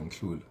ukuthi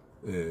bayangihlula,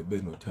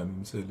 benothami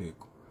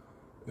Mseleko,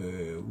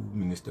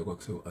 uminister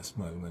kwakuse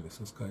uAsmal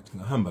ngaleso sikhathi.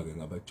 Ngahamba ke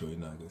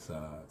ngabajoyina ke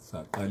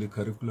saqala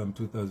i-curriculum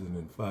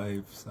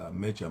 2005, sa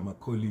merge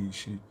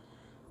amakholishi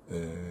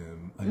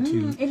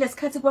until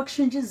ilesikhathi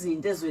kwakushintsha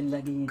izinto ezweni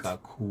lakini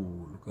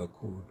kakhulu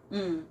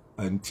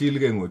until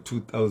ke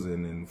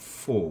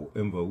ngo-2004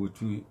 emva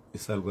kokuthi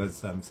isalukazi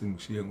sami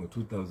singishiye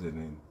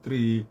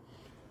ngo-2003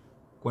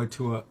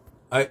 kwathiwa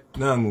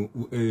nangu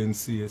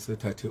u-ANC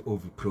esethathe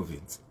over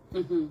province.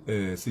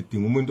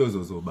 Sidinga umuntu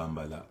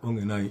ozobamba la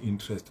ongenayo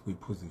interest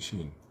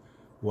kwi-position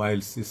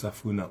while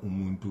sisafuna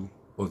umuntu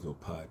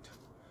ozophatha.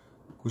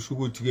 Kusho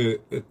ukuthi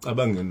ke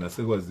ecabangeni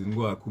nasekwazini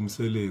kwakhe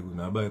uMseleko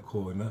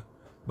nabakhona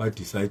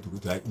ba-decide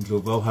ukuthi hayi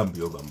Ndlovu awuhambe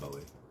uyobamba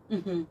wena.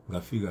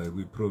 Ngafika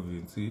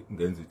kwi-province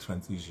ngenza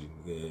i-transition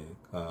ke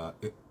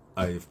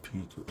ka-IFP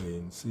to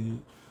ANC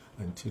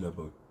until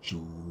about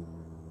June.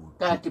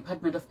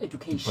 Department of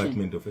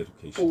Education.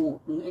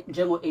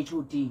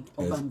 Njengo-HOD.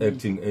 As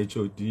acting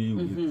HOD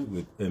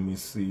with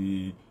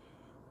MEC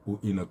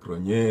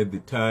Inakronye at the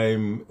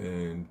time,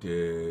 and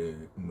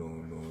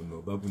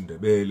no Babu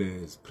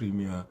Ndebele as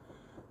premier,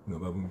 no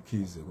Babu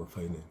Mkize kwa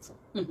finance.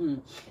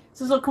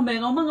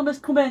 Sizoqhubeka uma ngabe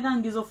siqhubeka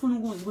ngizofuna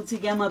ukuzwa ukuthi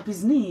ke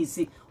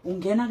amabhizinisi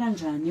ungena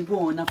kanjani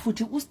kuona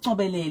futhi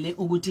usicobelele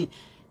ukuthi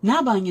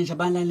nabanye nje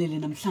abalalele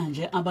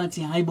namhlanje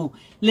abathi hayibo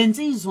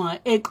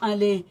lensizwa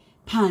eqale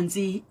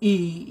phansi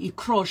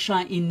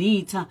ikrosha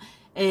initha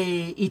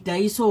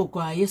idayiso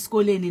kwa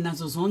esikoleni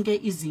nazo zonke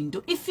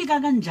izinto ifika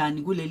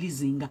kanjani kuleli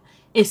zinga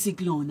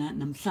esikulona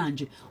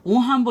namhlanje.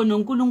 Uhambo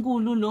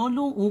noNkulunkulu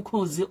lolu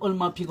ukhozi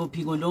olmaphiko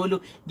phiko lolu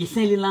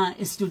ngihleli la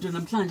e-studio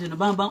namhlanje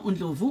nobaba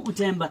uNdlovu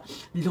uThemba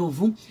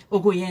Ndlovu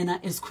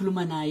okuyena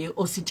esikhuluma naye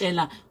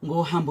ositshela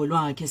ngohambo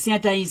lwakhe.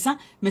 Siyadayisa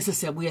mase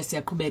siyabuya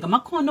siyaqhubeka.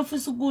 Makhono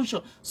ofisa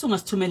ukusho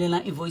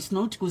sungasithumelela i-voice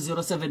note ku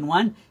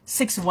 071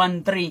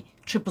 613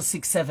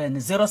 667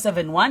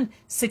 071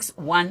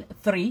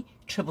 613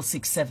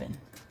 667.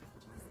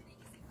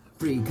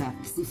 Right.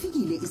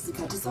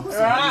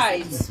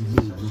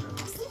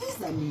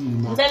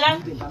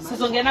 Ngicela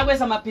sizongena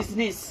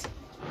kwezamabhizinisi.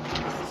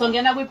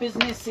 Sizongena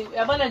kwibusiness.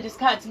 Yabona nje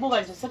isikhathi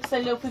buka nje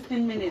sekusele 15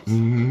 minutes.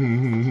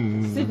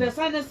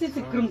 Sivesana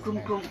sithi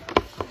grum.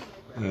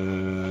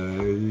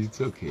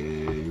 It's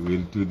okay.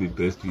 We'll do the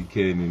best we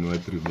can in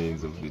what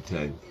remains of the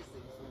time.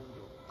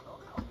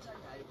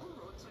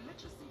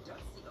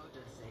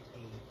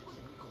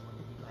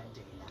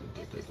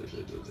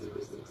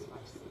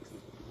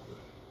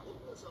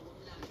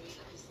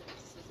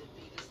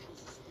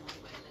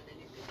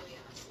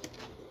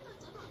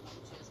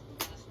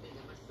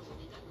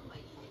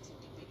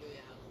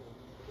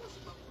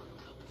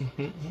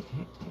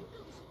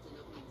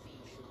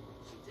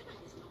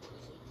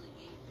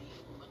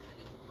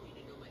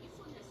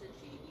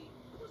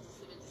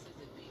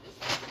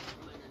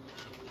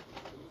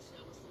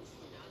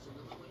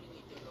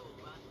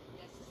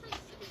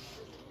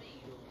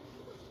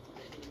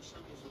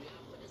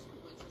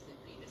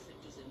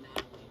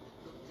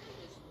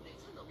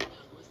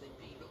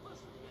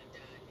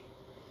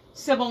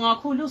 Siyabonga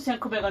kakhulu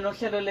siyaqhubeka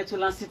nohlelo lethu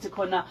la sithi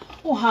khona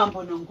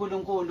uhambo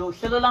noNkulunkulu.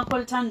 Uhlelo lakho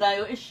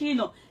olithandayo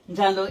eshilo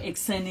njalo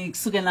ekseni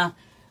kusukela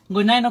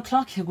ngo-9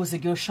 o'clock kuze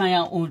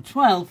kuyoshaya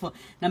u-12.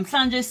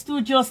 Namhlanje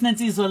studio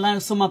sinensizwa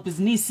la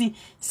somabhizinisi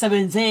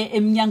sebenze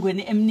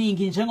eminyangweni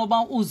eminingi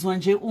njengoba uzwa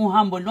nje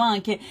uhambo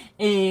lwakhe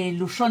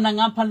lushona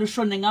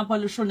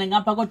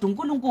ngapha kodwa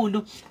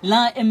uNkulunkulu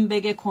la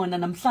embeke khona.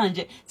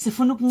 Namhlanje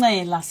sifuna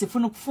ukuncela,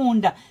 sifuna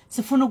ukufunda,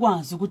 sifuna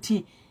ukwazi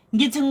ukuthi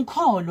ngithi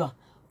ngikholwa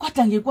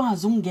kodwa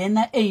ngikwazi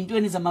ukungena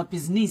ezintweni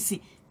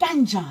zamabhizinisi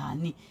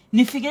kanjani,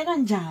 nifike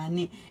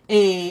kanjani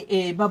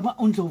baba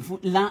uNdlovu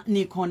la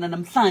nikhona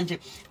namhlanje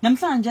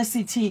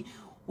sithi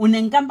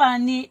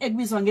unenkampani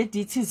ekubizwa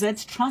nge-DTZ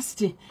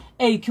Trust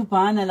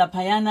eyiCubana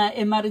laphayana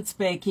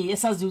eMaritzburg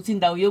esazi ukuthi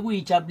indawo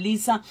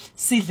yokuyijabulisa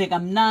sidle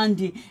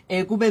kamnandi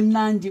kube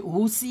mnandi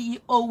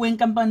uCEO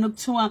wenkampani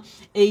okuthiwa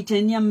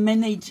Genium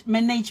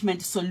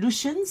Management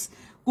Solutions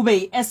kube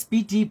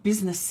i-SBD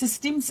Business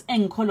Systems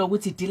engikholwa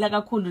ukuthi idila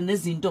kakhulu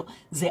nezinto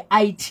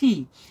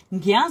ze-IT.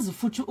 Ngiyazi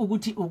futhi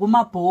ukuthi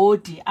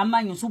ukumabhodi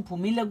amanye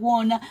usuphumile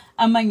kuwona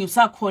amanye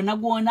usakhona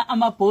kuwona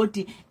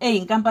amabhodi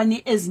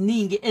eyinkampani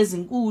eziningi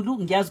ezinkulu.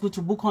 Ngiyazi ukuthi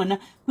ubukhona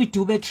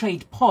kwiDube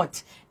Trade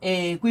Port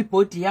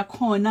kwibhodi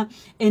yakhona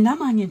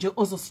namanye nje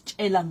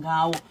ozositshela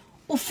ngawo.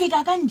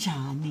 Ufika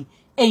kanjani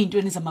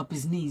eyintweni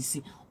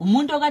zamabhizinisi?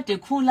 Umuntu okade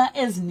ekhula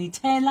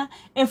ezinithela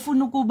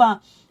efuna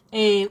ukuba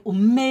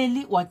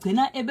ummeli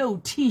wagcina ebe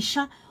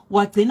uthisha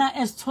wagcina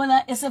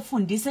esithola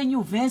esefundisa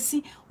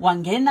enyuvesi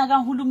wangena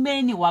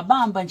kahulumeni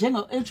wabamba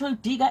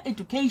njenge-HOD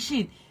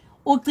ka-education.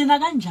 Ugcina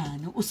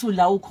kanjani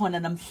usula ukhona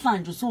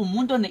namhlanje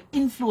usuwumuntu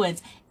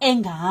one-influence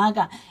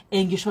engaka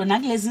ngisho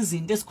nakulezi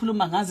zinto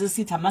esikhuluma ngazo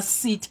esithi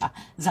amasitha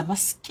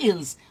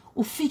zama-skills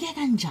ufike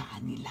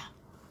kanjani la?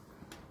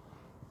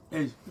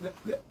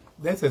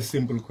 That's a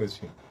simple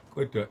question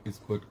kodwa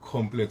it's got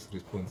complex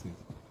responses.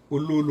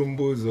 Ululu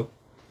mbuzo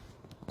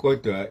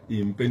kodwa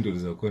impendulo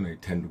zakhona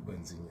ithanda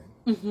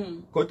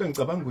ubanzinyana. Kodwa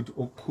ngicabanga ukuthi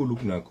okukhulu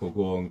kunakho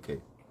konke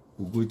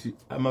ukuthi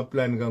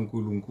amaplan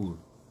kaNkulunkulu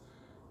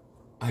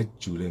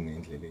ajule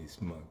ngendlela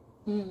eyisimanga.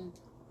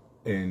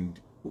 And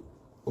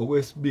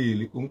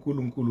okwesibili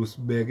uNkulunkulu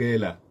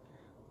sibekela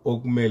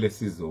okumele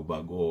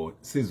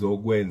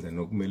sizokwenza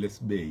nokumele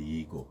sibe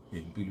yiko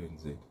empilweni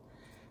zethu.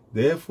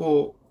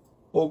 Therefore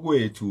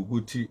okwethu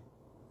ukuthi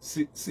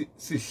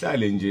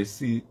sihlale nje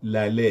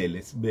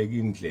silalele sibeke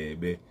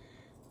indlebe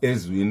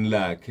ezwini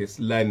lakhe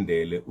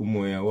silandele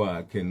umoya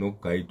wakhe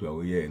nokugayidwa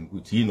uyena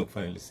ukuthi yini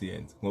okufanele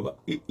siyenze ngoba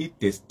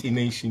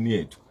i-destination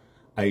yethu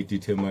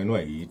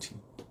ayideterminwa yithi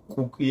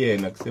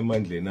kuyena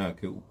kusemandleni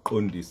akhe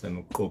ukuqondisa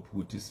nokuqopha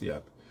ukuthi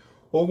siyaphi.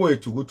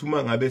 Okwethu ukuthi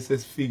uma ngabe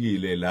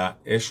sesifikile la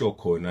esho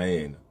khona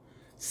yena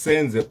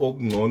senze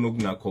okungcono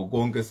kunakho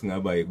konke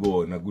singaba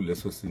yikona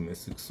kuleso simo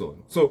esikusona.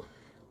 So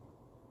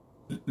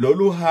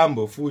lolu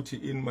hambo futhi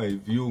in my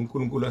view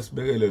uNkulunkulu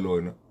asibekele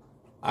lona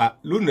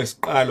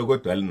lunesiqalo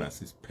kodwa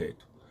alinaso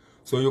isiphetho.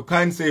 So you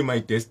can't say my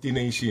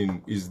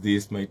destination is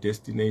this, my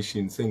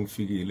destination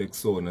sengifikile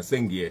kusona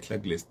sengiyehla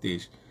kule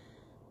stage.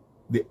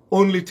 The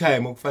only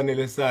time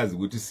okufanele sazi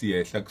ukuthi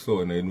siyehla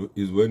kusona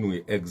is when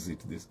we exit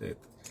this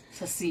earth.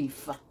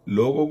 Sasifa.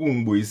 Lokho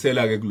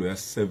kungibuyisela ke kuloya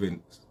 7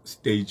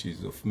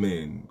 stages of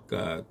man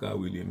ka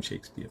William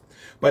Shakespeare.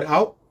 But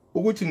how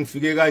ukuthi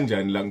ngifike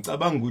kanjani la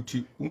ngicabanga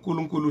ukuthi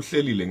uNkulunkulu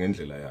uhlelile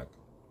ngendlela yakhe.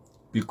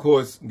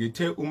 Because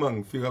ngithe uma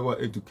ngifika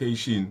kwa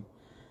education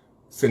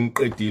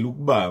sengiqedile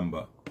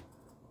ukubamba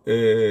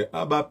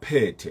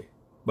abaphethe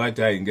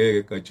bathi hayi ngeke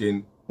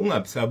egatsheni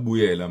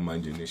ungabisabuyela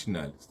manje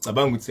national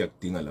sicabanga ukuthi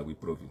siyakudinga la kwi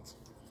province.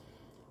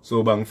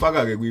 So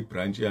bangifaka ke kwi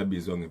branch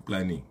yabizwa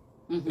ngeplanning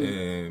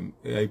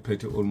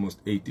eyayiphethe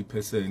almost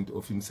 80%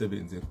 of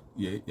imisebenzi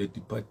ye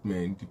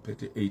department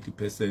iphethe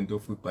 80%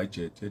 of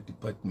budget ye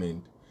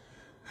department.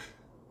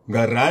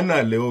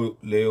 Ngarana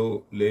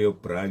leo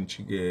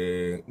branch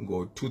ke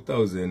ngo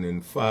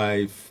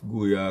 2005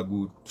 kuya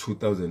ku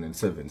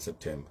 2007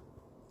 September.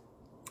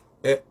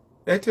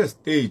 At a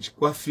stage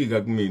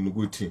kwafika kumina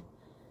ukuthi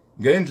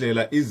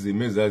ngendlela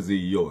izimo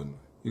ezaziyona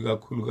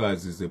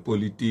ikakhulukazi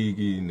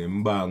zepolitiki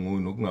nembango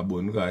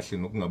nokungaboni kahle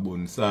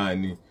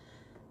nokungabonisani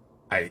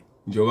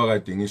njengoba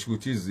kade ngisho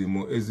ukuthi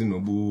izimo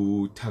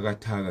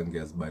ezinobuthakathaka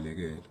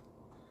ngiyazibalekela.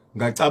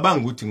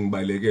 Ngacabanga ukuthi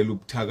ngibalekela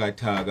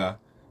ubuthakathaka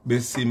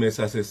besime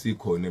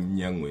sasesikhona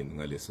eminyangweni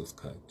ngaleso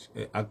sikhathi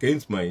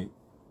against my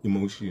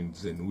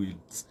emotions and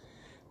wills.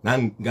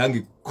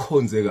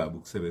 Ngangikhonze kabi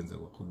ukusebenza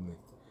kwakhulumeni.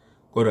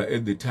 Kodwa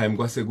at the time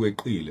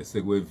kwasekweqile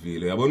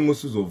sekwevile. Yabona uma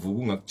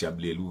usuzovuka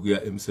ungakujabuleli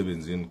ukuya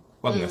emsebenzini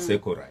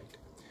kwakungasekho right.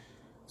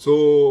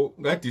 So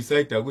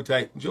ngadecide ukuthi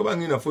hayi njengoba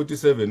ngina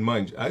 47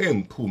 manje ake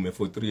ngiphume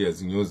for 3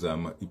 years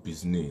ngiyozama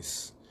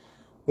ibusiness.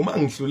 Uma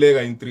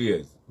ngihluleka in 3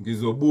 years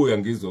ngizobuya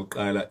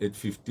ngizoqala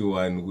at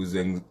 51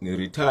 ukuze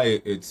ngiretire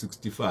at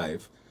 65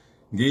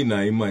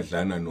 nginayo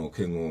imadlana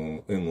nokho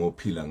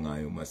engophila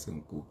ngayo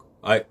masengiguga.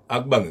 Hayi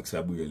akubange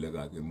kusabuyele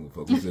kake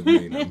emuva kuze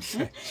kube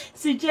namhlanje.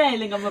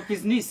 Sitshele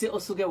ngamabhizinisi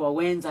osuke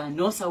wawenza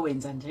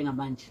nosawenza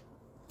njengamanje.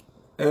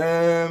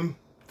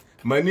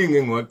 Maningi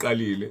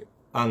engiwaqalile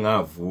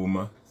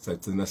angavuma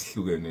sagcina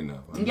sihlukene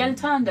nabo.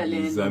 Ngiyalithanda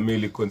lento.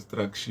 Zamile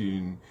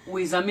construction.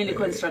 Uyizamile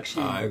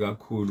construction. Hayi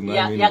kakhulu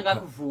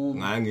ngangakuvuma.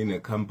 Ngangine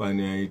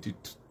company ayithi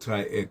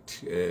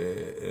Tri-Act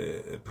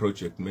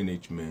project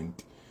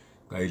management.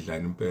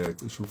 Ngayidlana impela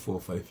cishe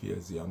 4-5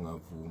 years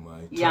yangavuma.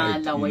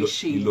 Yala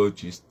wayishilo.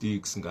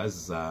 Logistics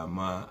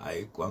ngazama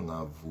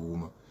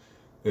ayikwangavuma.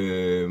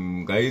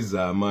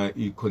 Ngayizama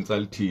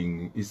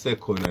i-consulting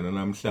isekhona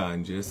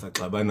namhlanje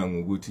saxabana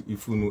ngokuthi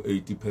ifuna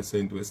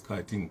u80%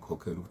 wesikhathi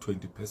ngikhokhela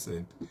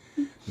u20%.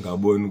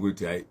 Ngabona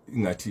ukuthi hayi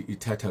ingathi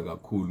ithatha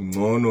kakhulu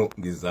ngcono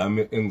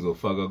ngizame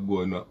engizofaka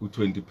kubona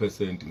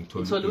u20%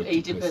 ngithola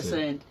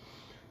u80%.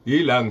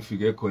 yila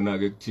ngifike khona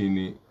ke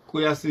kuthini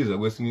kuyasiza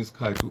kwesinye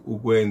isikhathi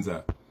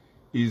ukwenza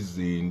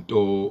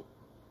izinto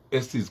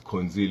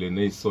esizikhonzile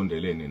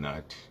nezisondelene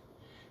nathi.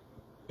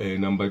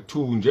 Number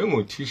 2,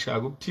 njengothisha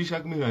ukuthisha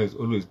kumina has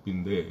always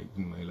been there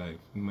in my life,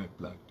 in my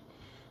blood.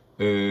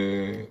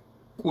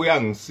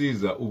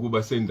 Kuyangisiza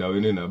ukuba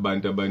sendaweni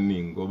enabantu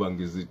abaningi ngoba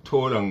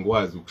ngizithola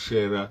ngikwazi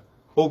ukushare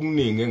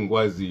okuningi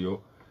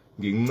engikwaziyo,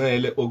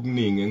 ngincele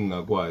okuningi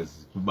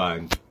engingakwazi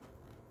kubantu.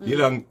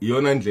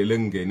 Iyona ndlela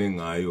engene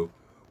ngayo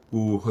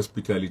ku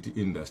hospitality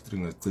industry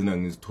ngagcina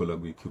ngizithola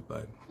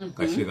kuyiCuban.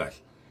 Kahle kahle.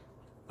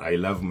 I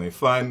love my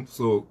fun,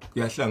 so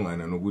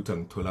kuyahlangana nokuthi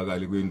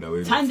angitholakala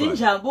kwindaweni. Thanda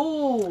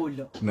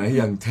injabulo.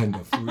 Nayi angithanda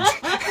futhi.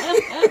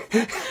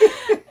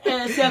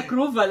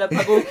 Siyagroova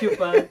lapha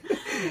kuCuban.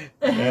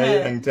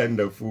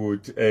 Angithanda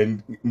futhi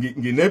and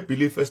ngine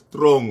belief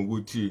strong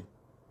ukuthi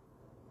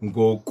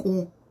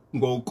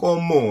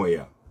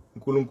ngokomoya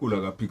uNkulunkulu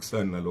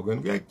akaphikisani naloko.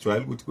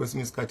 Ngiyajwayela ukuthi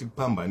kwesinye isikhathi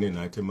kuphambane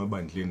nathi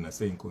emabandleni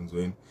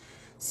naseyinkonzweni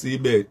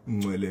sibe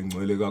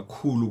ngcwele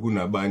kakhulu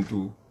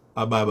kunabantu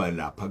ababa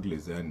lapha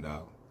kulezi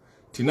ndawo.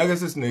 Thina ke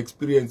sesine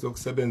experience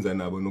yokusebenza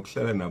nabo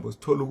nokuhlala nabo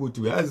sithola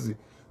ukuthi uyazi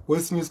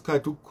kwesinye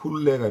isikhathi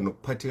ukukhululeka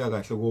nokuphatheka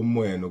kahle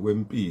komoya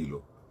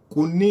nokwempilo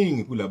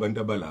kuningi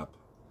kulabantu abalapha.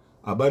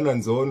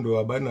 Abananzondo,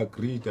 abana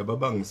greed,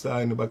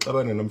 ababangisani,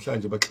 baxabana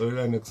namhlanje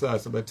baxabelana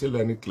kusasa,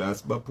 bathelana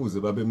iglass, baphuze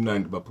babe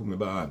mnandi baphume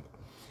bahamba.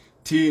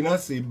 Thina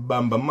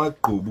sibamba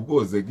amagqubu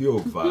koze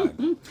kuyovala.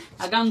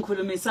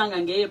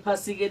 Akangikhulumisanga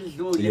ngephasike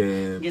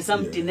edlule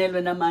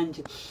ngesamdinelwe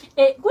namanje.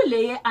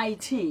 Kule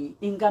IT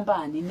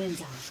inkampani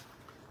nenzalo.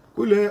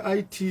 Kule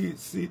IT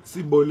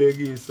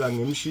sibolekisa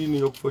ngemshini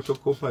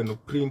yokuphotocopa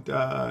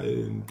nokuprinter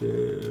and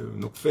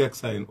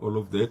nokufaxa and all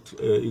of that.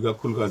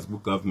 Ikakhulukazi ku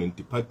government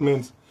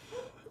departments.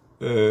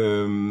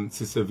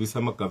 Siservice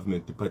ama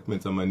government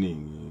departments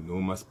amaningi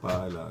no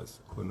masipala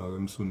khona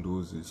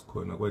eMsunduzi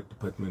sikhona kwa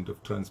Department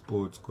of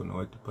Transport khona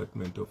kwa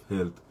Department of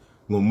Health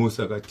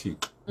ngomusa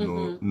kaThixo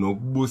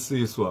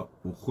nokubusiswa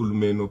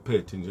uhulumeni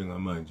ophethe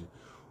njengamanje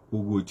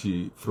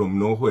ukuthi from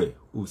nowhere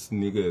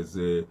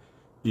usinikeze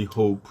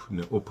ihope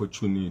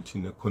neopportunity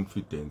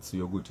neconfidence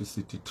yokuthi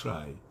sithi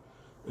try.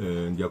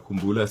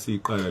 Ngiyakhumbula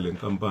siqala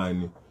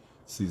lenkampani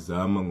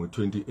sizama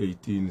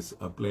ngo2018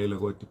 si-applyela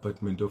kwa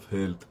Department of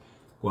Health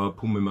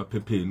kwaphuma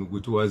emaphepheni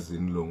ukuthi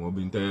wazini lo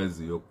ngoba into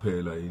ayaziyo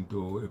kuphela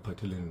into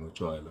ephathelene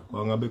notshwala.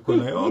 Kwangabe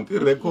khona yonke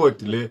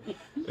irecord le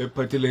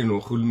ephathelene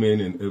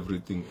nohulumeni and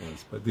everything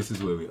else, but this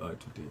is where we are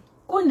today.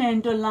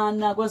 Kunento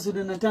lana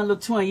kwaZulu Natal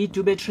okuthiwa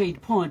yiDube Trade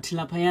Port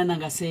lapha yana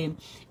ngase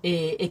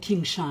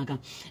eKing Shaka.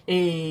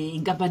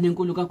 Inkampani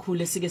enkulu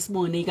kakhulu esike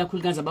sibone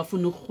ikakhulukazi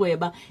abafuna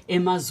ukuhweba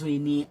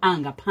emazweni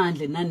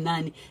angaphandle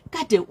nani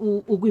kade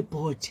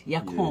ukwiboard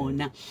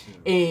yakhona.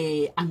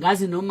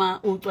 Angazi noma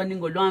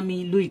ucwaningo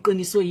lwami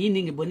luyiqiniso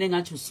yini, ngibone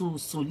ngathi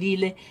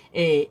usulile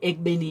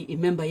ekubeni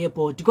imember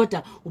yeboard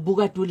kodwa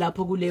ubuka du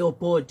lapho kuleyo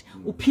board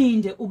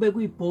uphinde ube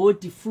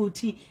kuyiboard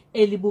futhi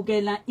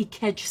elibukela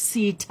iCatch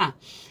Seater.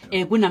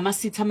 Kunama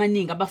seater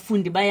amaningi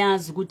abafundi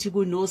bayazi ukuthi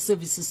kuno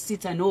services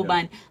seater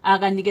nobani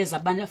akanikeza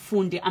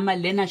abafundi ama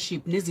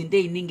learnership nezinto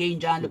eziningi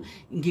enjalo.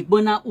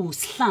 Ngikubona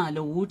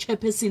usihlalo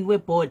uchairperson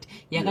weboard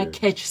yaka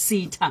Catch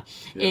Seater.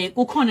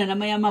 Kukhona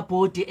namanye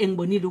amaboard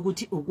engibonile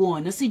ukuthi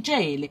ukuona.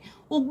 Sitshele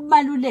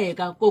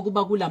ukubaluleka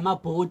kokuba kulama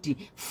board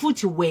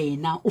futhi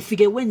wena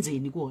ufike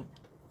wenzeni kuona.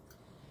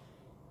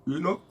 You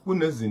know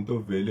kunezinto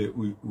vele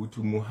uthi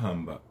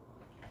umuhamba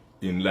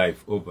in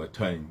life over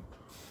time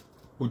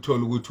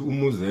uthola ukuthi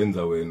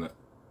umuzenza wena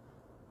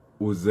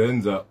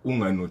uzenza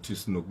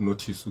unganotice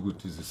nokunotice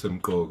ukuthi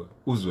zisemqoka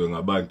uzwe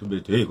ngabantu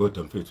bethi hey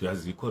kodwa mfethu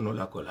yazi ikhono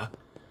lakho la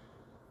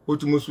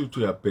uthi musuthi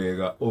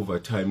uyabheka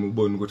over time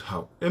ubone ukuthi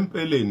how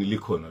empeleni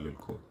likhona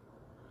lelikho.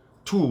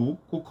 2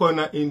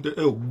 kukhona into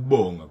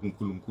eyokubonga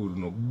kuNkulunkulu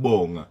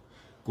nokubonga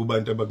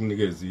kubantu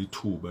abakunikeza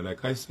ithuba.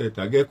 Like I said,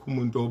 akekho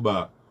umuntu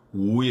oba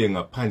uye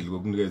ngaphandle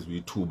kokunikeza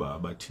ithuba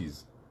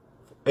abathize.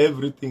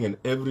 Everything and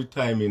every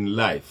time in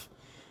life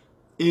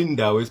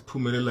indawo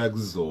esiphumelela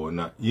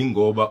kuzona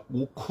ingoba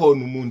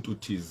ukhona umuntu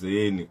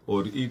thizeni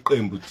or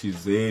iqembu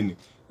thizeni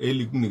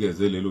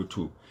elikunikeze lelo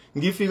thuba.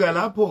 Ngifika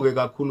lapho ke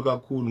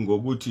kakhulu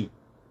ngokuthi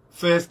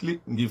firstly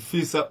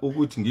ngifisa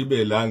ukuthi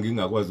ngibe la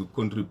ngingakwazi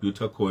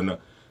ukucontribute khona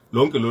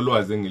lonke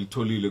lolwazi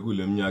engilitholile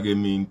kule minyaka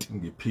eminti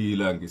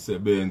ngiphila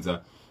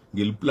ngisebenza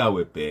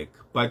ngiliplowe back,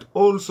 but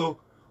also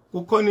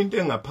kukhona into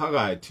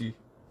engaphakathi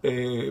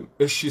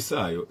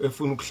eshisayo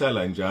efuna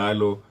ukuhlala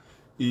njalo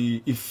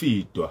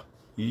ifidwa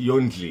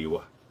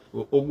iyondliwa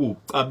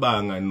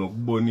okucabanga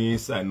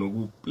nokubonisa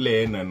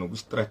nokuplana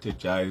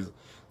nokustrategize.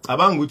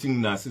 Cabanga ukuthi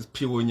nginasi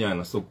isiphiwo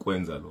nyana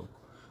sokwenza lokho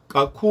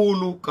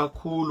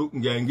kakhulu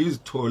ngiya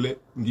ngizithole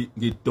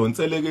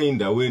ngidonseleke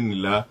endaweni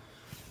la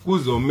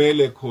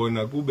kuzomele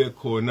khona kube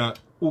khona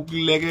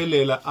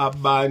ukulekelela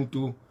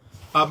abantu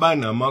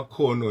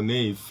abanamakhono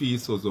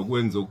nezifiso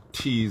zokwenza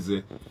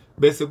ukuthize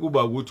bese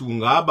kuba ukuthi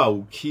ungaba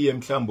ukhiye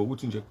mhlawumbe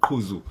ukuthi nje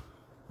qhuzu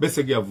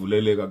bese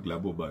kuyavuleleka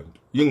kulabo bantu.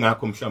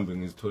 Yingakho mhlawumbe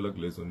ngizithola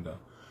kulezo ndawo.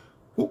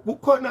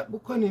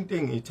 kukhona into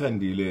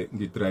engiyithandile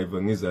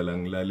ngidrive ngizala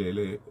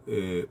ngilalele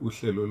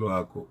uhlelo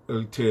lwakho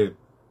elithe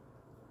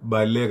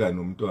baleka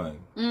nomntwana.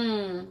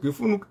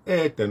 Ngifuna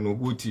ukueda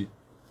nokuthi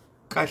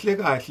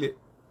kahle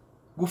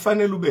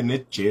kufanele ube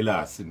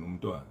nejealousy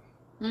nomntwana.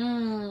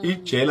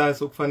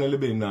 Ijealousy okufanele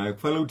benayo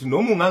kufanele ukuthi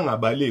noma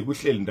ungangabaleki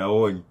uhleli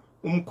ndawonye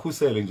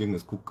umkhusele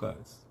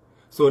njengesikhukhukazi.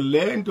 So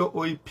lento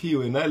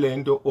oyiphiwe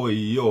nalento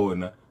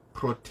oyiyona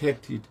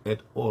protect it at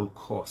all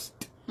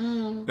cost.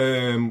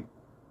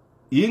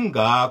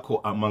 Ingakho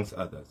amongst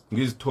others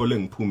ngizithole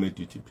ngiphume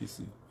e-DTPC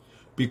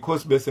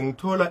because bese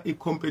ngithola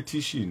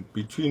i-competition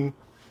between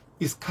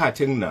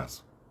isikhathi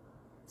enginaso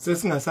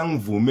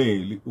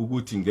sesingasangivumeli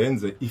ukuthi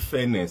ngenze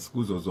i-fairness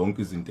kuzo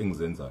zonke izinto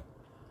engizenzayo.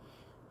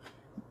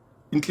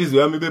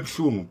 Inhliziyo yami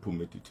bebhlungu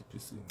ukuphuma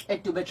e-DTPC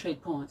eDube Trade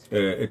Port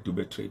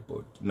eDube Trade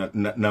Port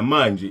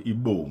namanje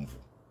ibomvu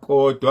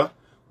kodwa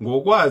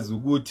ngokwazi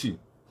ukuthi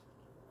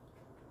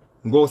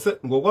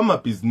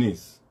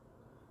ngokwamabhizinisi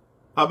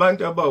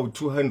abantu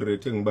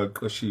abawu200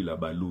 engibaqashila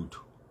abalutho.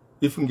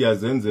 If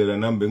ngiyazenzela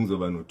nambe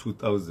ngizoba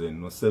no2000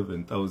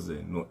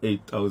 no7000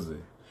 no8000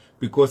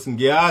 because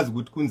ngiyazi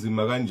ukuthi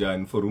kunzima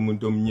kanjani for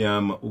umuntu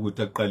omnyama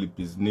ukuthi aqale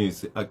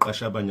ibhizinisi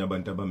aqasha abanye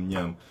abantu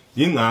abamnyama.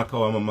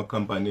 Yingakho ama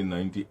company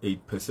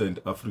 98%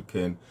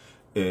 African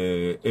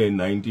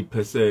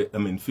 90% I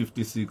mean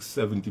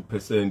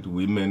 56-70%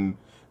 women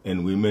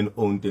and women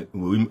owned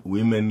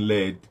women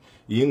led.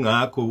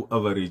 Yingakho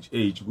average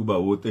age kuba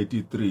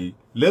 33.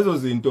 Lezo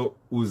zinto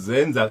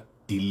uzenza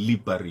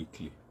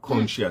deliberately,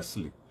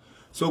 consciously.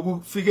 So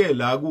kufike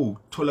la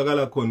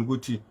kutholakala khona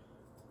ukuthi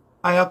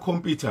aya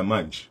compete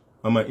manje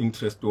ama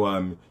interest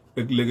wami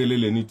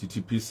ekulekeleleni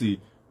iDTPC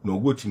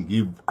nokuthi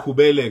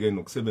ngiqhubeleke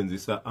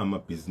nokusebenzisa ama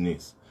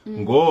business.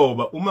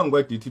 Ngoba uma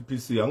ngikwa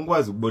DTPC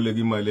angikwazi ukuboleka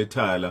imali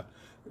ethala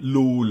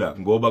lula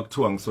ngoba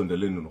kuthiwa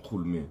ngisondelene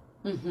nohulumeni.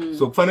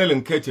 So kufanele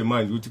ngikhethe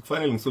manje ukuthi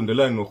kufanele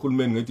ngisondelane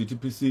nohulumeni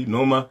ngeDTPC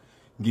noma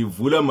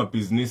ngivula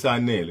amabhizinisi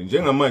anele.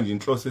 Njengamanje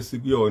inhloso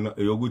esikuyona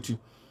eyokuthi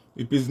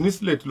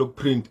ibhizinisi lethu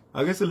lokuprint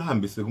ake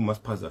silihambise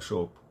kumasiphaza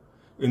shop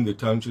in the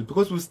township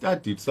because we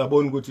studied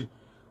sabona ukuthi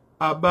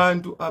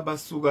abantu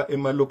abasuka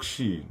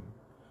emalokishini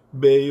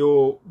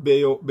beyo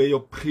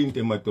print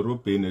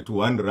emadorobheni at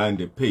 1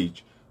 rand a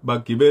page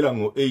bagibela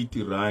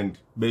ngo80 rand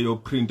beyo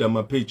print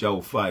ama page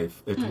awu5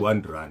 at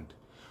 1 rand.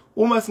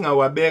 Uma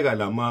singawabeka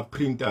lama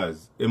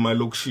printers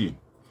emalokishini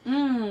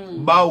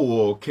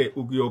bawokhe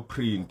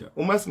ukuyoprinta.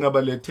 Uma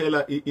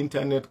singabalethela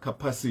i-internet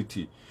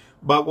capacity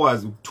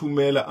bakwazi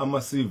ukuthumela ama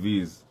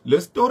CVs.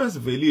 Le story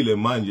sivelile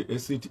manje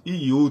esithi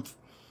i-youth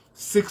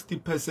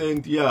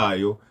 60%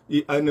 yayo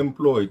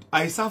i-unemployed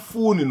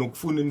ayisafuni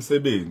nokufuna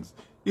imisebenzi.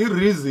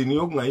 I-reason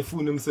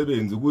yokungayifuni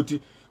imisebenzi ukuthi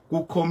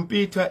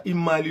kukompita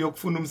imali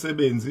yokufuna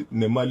umsebenzi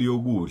nemali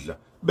yokudla.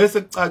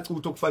 Bese kucaca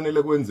ukuthi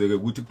okufanele kwenzeke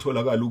ukuthi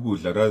kutholakala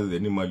ukudla rather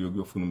than imali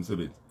yokuyofuna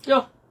umsebenzi.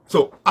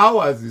 So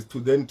ours is to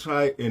then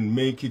try and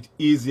make it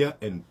easier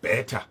and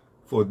better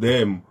for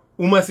them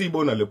uma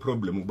siyibona le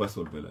problem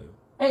ukubasolvela yona.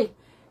 Hey,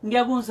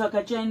 ngiyakuzwa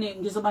Katsheni,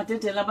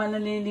 ngizobadedela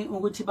abalaleli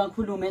ukuthi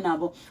bakhulume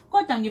nabo.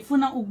 Kodwa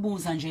ngifuna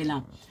ukubuza nje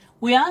la.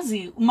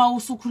 Uyazi uma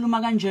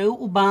usukhuluma kanje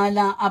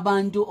ubala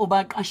abantu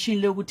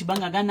obaqashile ukuthi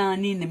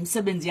bangakanani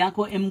nemisebenzi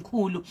yakho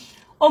emkhulu.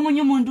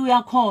 Omunye umuntu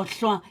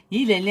uyakhohlwa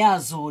yileli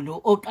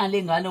yazolo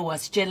oqale ngalo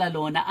wasitshela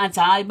lona athi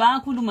hayi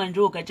bakhuluma nje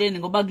oGatsheni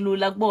ngoba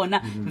kulula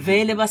kubona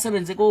vele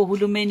basebenze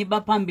kohulumeni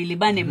baphambili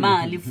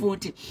banemali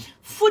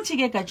futhi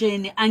ke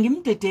Gatsheni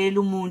angimdedela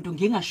umuntu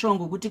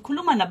ngingashongo ukuthi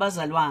khuluma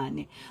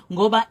nabazalwane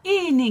ngoba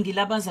iningi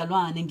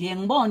labazalwane ngiye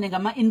ngibone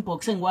ngama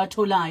inbox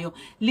engiwatholayo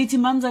lithi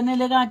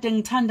mamzanele kade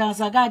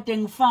ngithandaza kade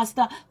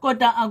ngifasta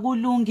kodwa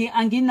akulungi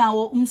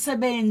anginawo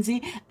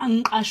umsebenzi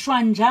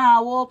angiqashwa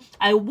njawo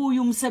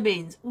ayibuya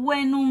umsebenzi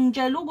wena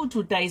ungitshela ukuthi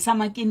udayisa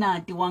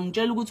amakinati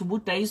wangitshela ukuthi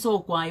ubudayisa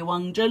ogwayi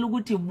wangitshela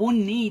ukuthi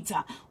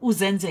ubunitha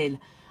uzenzela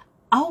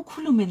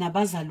awukhulume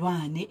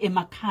nabazalwane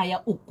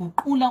emakhaya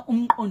uguqula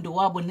umqondo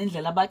wabo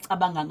nendlela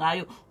abacabanga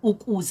ngayo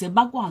ukuze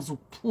bakwazi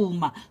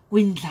ukuphuma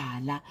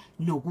kwindlala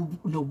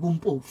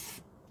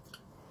nobumpofu.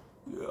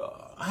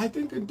 I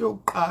think into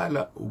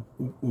yokuqala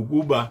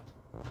ukuba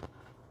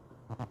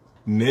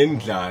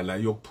nendlala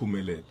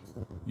yokuphumelela.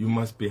 You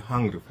must be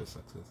hungry for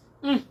success.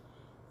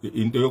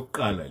 Into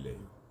yokuqala leyo.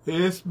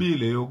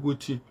 Esibile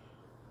yokuthi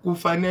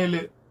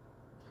kufanele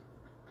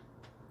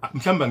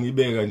mhlamba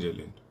ngibeka nje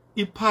lento.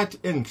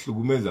 Ipart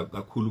engihlukumeza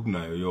kakhulu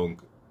kunayo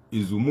yonke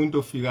is umuntu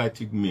ofika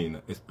athi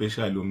kumina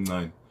especially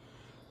omncane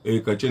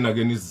Gatsheni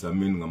ake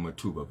nisizameni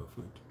ngamathuba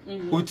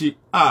bafowethu. Uthi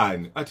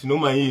athi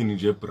noma yini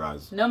nje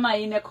brazo. Noma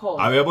yini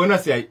ekhona. Awuyabona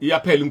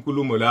iyaphela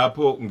inkulumo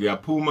lapho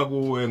ngiyaphuma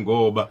kuwe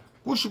ngoba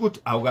kusho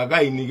ukuthi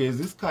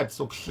awukakayinikeza isikhathi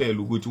sokuhlela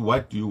ukuthi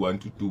what do you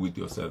want to do with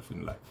yourself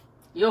in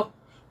life.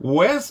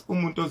 Wes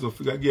umuntu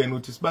ozofika kuyena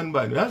uthi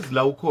sibani yazi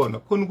la ukhona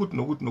ukuthi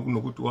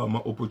nokuthi wama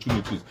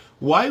opportunities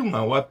why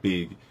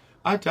ungawabheki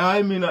athi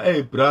hayi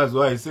mina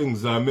brazo hayi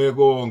sengizame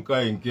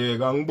konke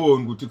inkeke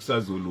angiboni ukuthi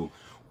kusazolunga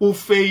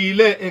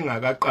ufeyile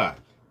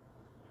engakaqali.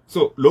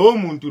 So lo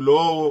muntu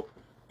lowo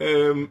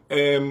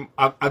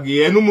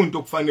akuyena umuntu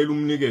okufanele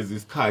umnikeze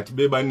isikhathi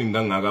bebaningi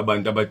kangaka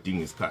abantu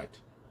abadinga isikhathi.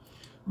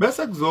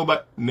 Bese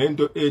kuzoba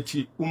nento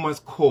ethi uma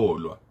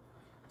sikholwa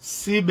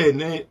sibe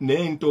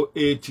nento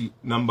ethi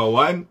number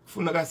 1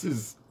 kufuneka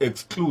siz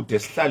exclude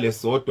sihlale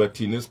sodwa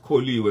thina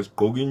esikholiwe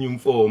sigqoka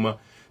inyumfoma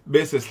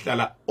bese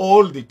sihlala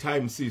all the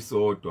time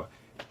sisodwa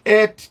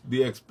at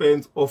the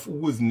expense of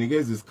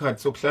ukuzinikeza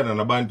isikhathi sokuhlala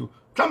nabantu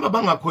mhlawumbe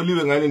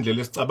bangakholiwe ngale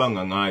ndlela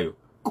esicabanga ngayo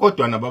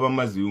kodwa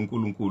nababamaziyo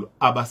uNkulunkulu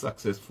aba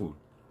successful.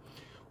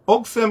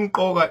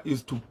 Okusemqoka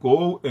is to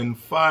go and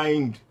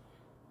find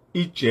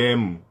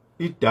igem,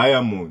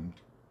 idiamond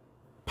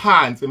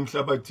phansi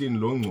emhlabathini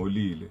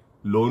longcolile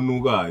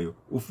lonukayo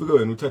ufike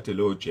wena uthathe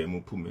leyo gem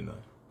uphume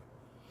nayo.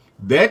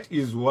 That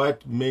is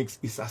what makes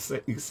a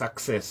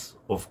success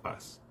of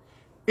us.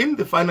 In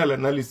the final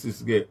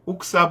analysis ke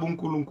ukusaba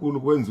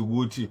uNkulunkulu kwenza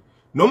ukuthi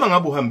noma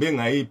ngabe uhambe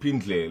ngayiphi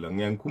indlela,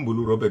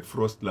 ngiyangikhumbula uRobert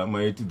Frost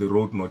lama ethi the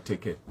road not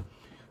taken.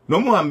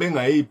 Noma uhambe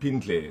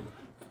ngayiphi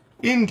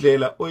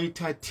indlela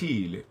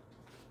oyithathile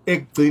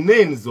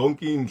ekugcineni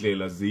zonke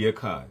indlela ziye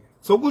ekhaya.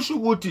 So kusho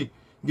ukuthi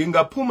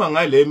ngingaphuma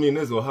ngale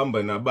mina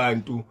ezohamba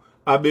nabantu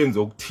abenza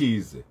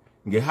okuthize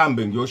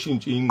ngihambe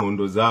ngiyoshintsha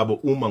ingqondo zabo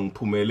uma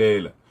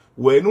ngiphumelela.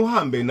 Wena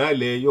uhambe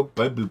nale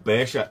yokuBible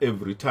basher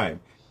every time.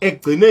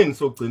 Ekugcineni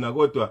sogcina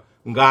kodwa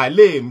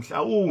ngale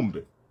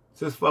mhlawumbe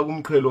sesifaka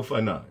umqhelo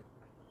ofanayo.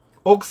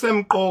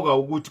 Okusemqoka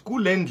ukuthi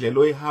kule ndlela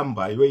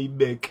oyihambayo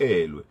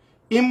eyibekelwe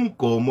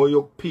imigomo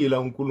yokuphila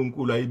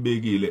uNkulunkulu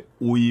ayibekile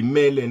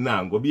uyimele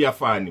na ngoba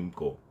iyafana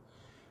imigomo.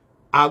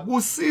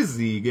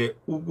 Akusizi ke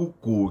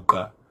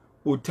ukuguqa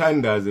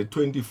uthandaze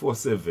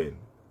 24/7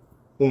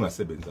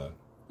 ungasebenzanga.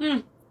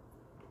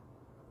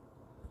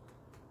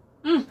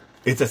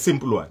 It's a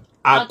simple one.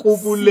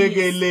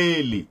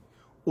 Akukulekeleli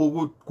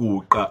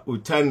ukuguqa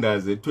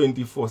uthandaze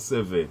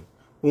 24/7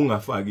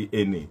 ungafaki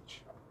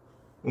energy.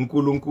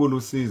 uNkulunkulu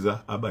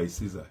usiza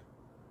abayisizayo.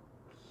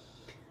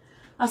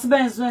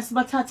 Asibezwe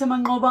sibathathe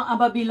manqoba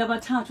ababili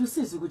abathathu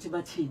siza ukuthi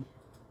bathini.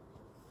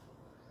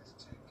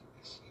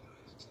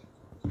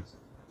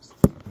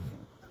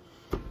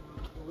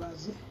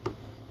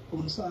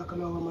 Umsaka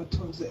lawa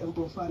amathonze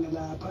empofana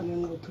lapha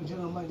nenqothu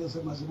njengamanje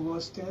semazibu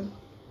hostel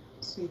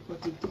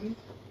C43.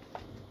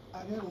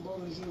 Ake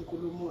ngibonge nje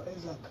inkulumo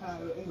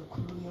ezakhayo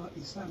ezikhulunywa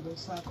isamba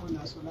sakho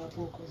naso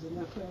lapho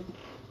khosena FM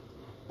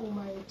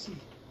uma ethi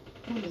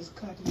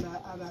kunesikhathi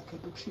la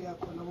akakhetha ukushiya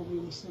khona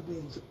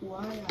umsebenzi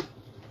waya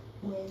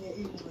kwenye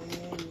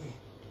ingxenye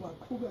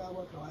waqhubeka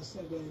kodwa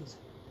wasebenza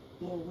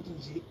ngokuthi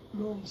nje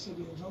lo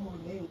msebenzi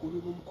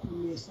onezinkulumo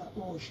umkhulumisa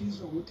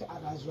oshizo ukuthi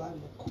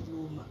akazwani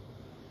ukukhuluma.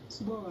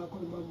 Sibonga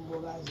kakhulu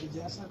Mbokazi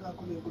ziyasaka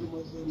kakhulu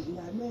inkulumo zenu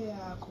nale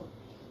yakho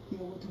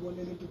yokuthi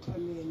bonele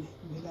entuthaneni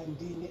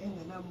belandini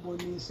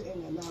engenambonisi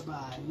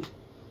engenabani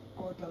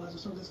kodwa ngaso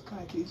sonke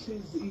isikhathi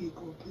ihlezi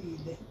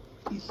iqoqile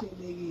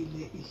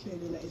ihlelekile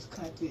ihlelela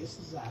isikhathi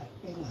esizayo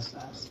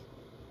engasazi.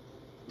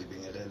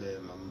 Ngibingelele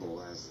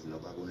Mbokazi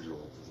noBaba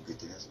Ndlovu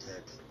ngithi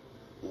hashtag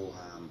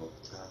uhambo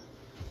cha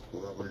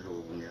uBaba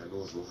Ndlovu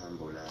ngiyaluza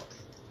uhambo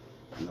lakhe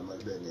noma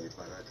kube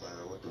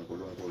nefakaxaka kodwa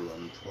uNkulunkulu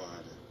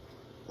wamthwala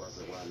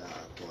kwaze kwala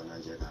akhona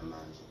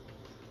njengamanje.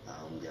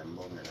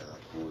 Ngiyambongela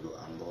kakhulu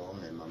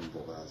angibonge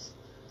Mbokazi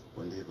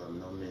undiva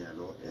mnomiya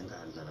lo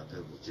engadla lapha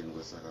evutsheni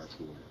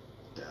kwesakathula.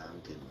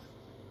 Danke.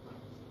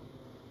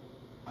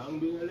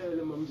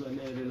 Angibingelele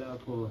mamzanele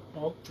lapho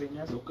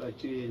okugcina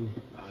lokatsheni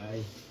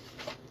hayi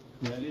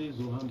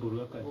ngiyaleza uhambo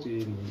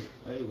lwakatsheni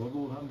hayi ngoba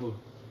uhambo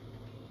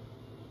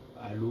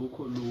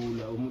alukho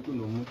lula umuntu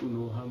nomuntu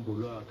nohambo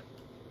lwakhe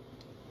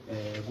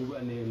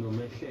kuba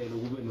nomehlelo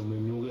kube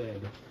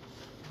nomenyukelo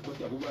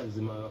kodwa kuba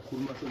nzima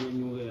kakhulu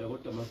masebenyukela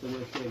kodwa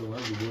masebehlelo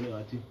ngazibone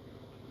ngathi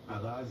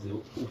akaze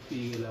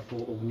ufike lapho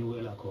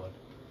okunyukela khona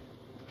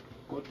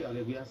kodwa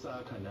ke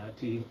kuyasakha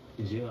nathi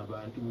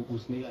njengabantu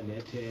ukusinika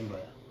nethemba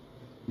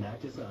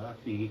nathi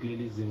singakafiki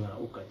kuleli zinga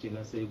ugatsheni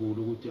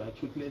asekulo ukuthi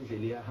athuthi le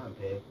ndlela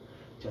iyahambeka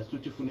just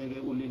ukuthi ufuneke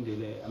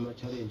ulindele ama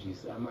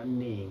challenges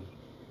amaningi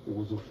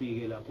ukuze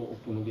ufike lapho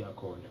ofuna ukuya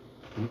khona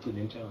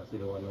umgcine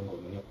intshangaselo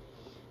wanongoma.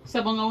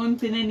 Siyabonga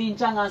wemgcineni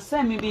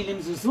intshangaselo emibili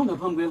imzuzu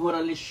ngaphambi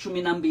kwehora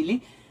le-12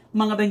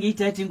 mangabe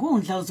ngiyidedi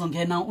inkundla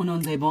uzongena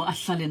uNonzebo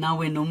ahlale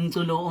nawe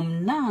nomculo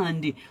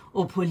omnandi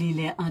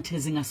opholile athe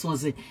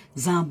zingasoze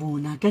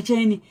zabuna.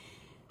 Gatsheni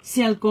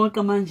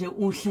siyaligoqa manje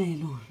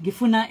uhlelo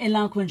ngifuna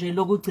elakho nje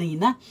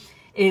lokugcina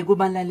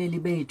kubalaleli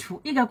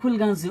bethu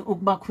ikakhulukazi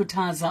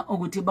ukubakhuthaza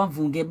ukuthi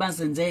bavuke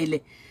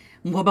bazenzele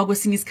ngoba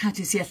kwesinye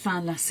isikhathi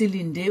siyahlala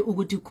silinde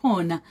ukuthi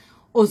khona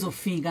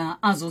ozofika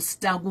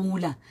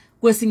azositakula.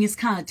 Kwesinye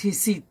isikhathi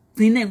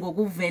sigcine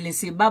ngokuvele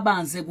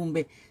sibabaze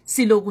kumbe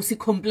siloku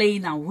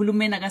sicomplaina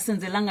uhulumeni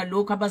akasenzelanga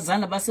lokho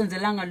abazali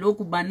basenzelanga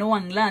lokho bani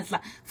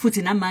owangilahla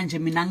futhi namanje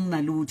mina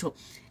nginalutho.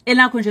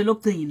 Elakho nje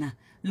lokugcina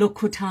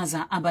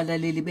lokukhuthaza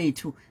abalaleli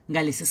bethu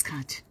ngalesi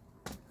sikhathi.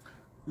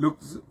 Look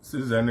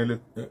sizanele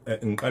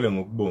ngiqale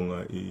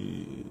ngokubonga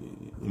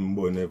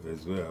imbono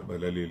evezwe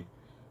abalaleli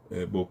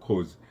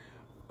bokhozi.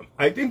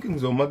 I think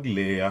ngizoma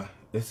kuleya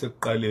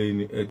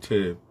esekuqaleni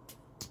ethe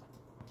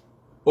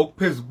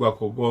okuphezulu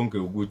kwakho konke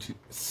ukuthi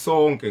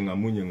sonke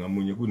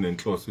ngamunye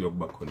kunenhloso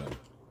yokuba khona la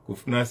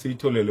kufuna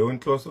siyithole leyo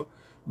nhloso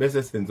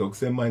bese senza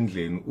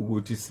okusemandleni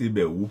ukuthi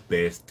sibe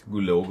ubest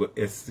kuleyo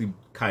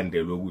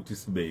esikhandelwe ukuthi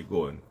sibe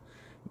yikona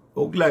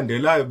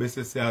okulandelayo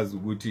bese siyazi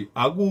ukuthi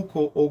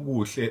akukho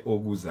okuhle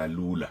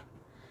okuzalula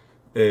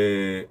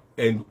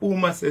and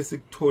uma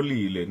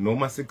sesikutholile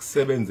noma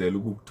sikusebenzela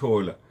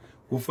ukukuthola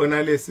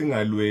kufanele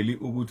singalweli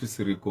ukuthi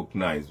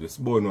sirecognize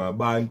sibonwe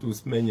abantu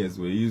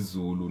simenyezwe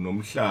izulu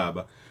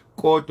nomhlaba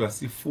kodwa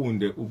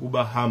sifunde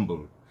ukuba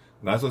humble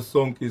ngaso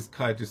sonke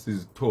isikhathi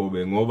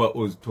sizithobe ngoba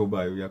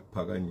ozithobayo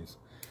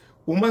uyakuphakanyiswa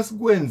uma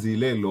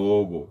sikwenzile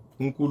lokho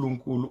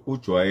uNkulunkulu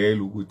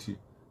ujwayele ukuthi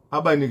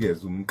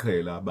abanikeze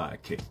umqhela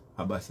bakhe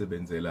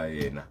abasebenzela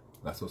yena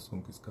ngaso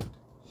sonke isikhathi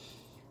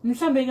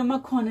mhlambe ke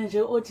makhona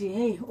nje othi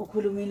hey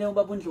ukhulumile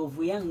ubaba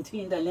uNdlovu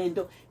yangithinta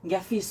lento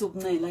ngiyafisa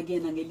ukuncela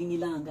kuyena ngelinye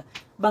ilanga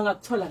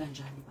bangakuthola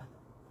kanjani baba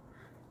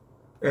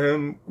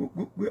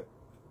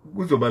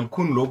kuzoba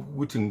likhuni lokho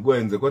ukuthi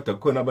ngikwenze kodwa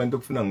kukhona abantu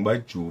okufuna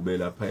ngibajube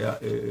lapha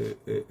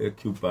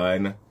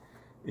eCubana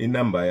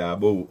inamba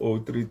yabo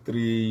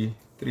u033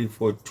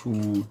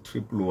 342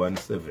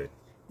 117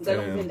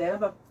 ngicela ukuphinda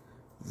baba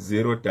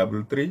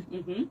 033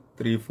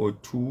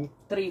 342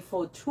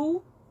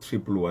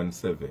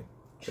 117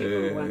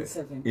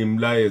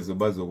 imlayezo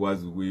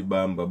bazokwazi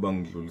ukuyibamba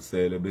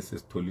bangidlulisele bese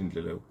sithola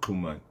indlela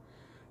yokuxhumana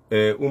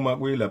uma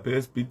kuyilapha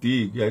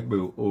eSBD kuya kube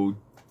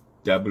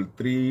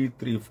 033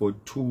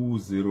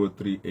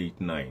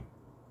 342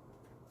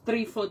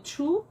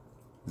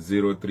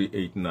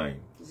 0389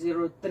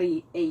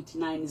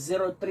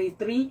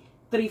 0389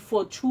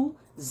 033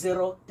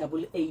 0389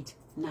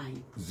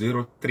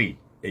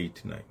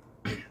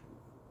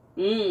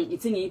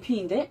 ithi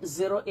ngiyiphinde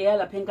 0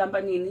 eyalapha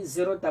enkampanini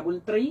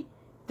 033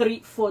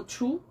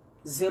 342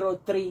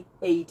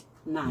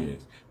 0389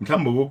 yes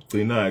mhlawumbe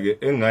ukugcina ke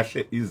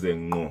engahle ize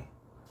ngqo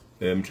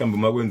mhlawumbe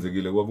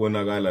makwenzekile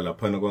kwabonakala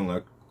lapha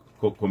kwanga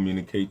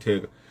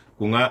communicator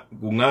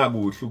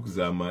kungakuhle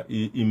ukuzama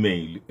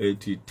i-email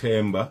ethi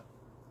Themba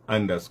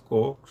 _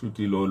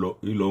 kushuthi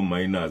ilo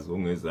minus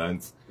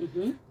ongezansi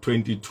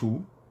 22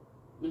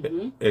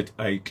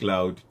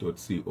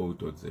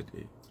 @icloud.co.za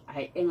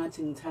hayi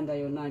engathi ngithanda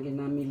yona ke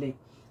nami le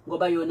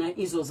ngoba yona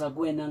izoza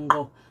kuwena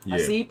ngqo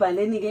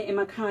asiyibhaleni ke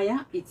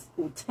emakhaya it's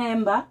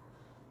uThemba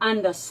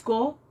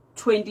 _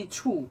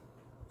 22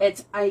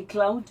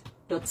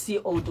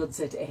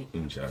 @icloud.co.za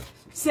injalo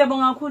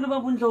siyabonga kakhulu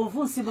baba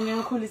Ndlovu sibonge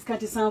kakhulu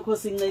isikhathi sakho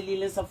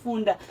sincelile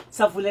safunda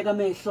savuleka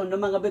amehlo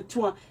noma ngabe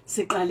kuthiwa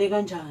siqale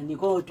kanjani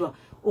kodwa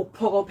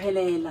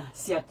ukuphokophelela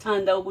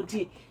siyathanda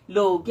ukuthi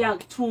lo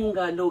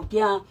kuyakuthunga lo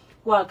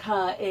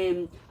kwakha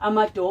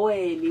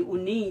amadoweli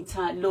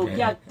unitha lo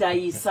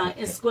kuyakudayisa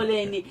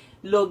esikoleni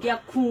lo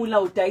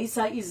kuyakhula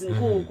udayisa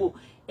izinkukhu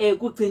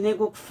kugcine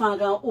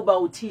kokufaka uba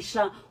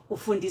uthisha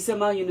ufundise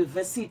ema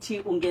university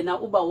ungena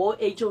uba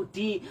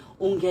HOD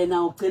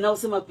ungena ugcina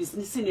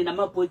usemabhizinisini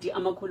namabhodi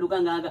amakhulu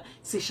kangaka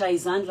sishaya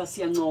izandla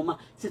siyancoma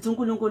sithi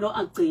uNkulunkulu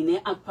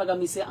agcine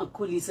akuphakamise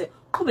akukhulise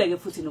qhubeke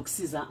futhi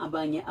nokusiza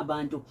abanye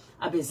abantu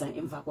abeza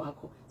emva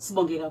kwakho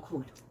sibonge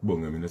kakhulu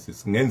bonge mina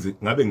sisingenze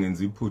ngabe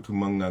ngenza iphuthu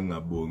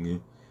mangingabongi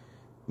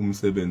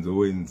umsebenzi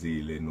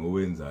owenzile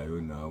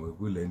nowenzayo nawe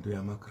kulento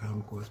yama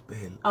Crown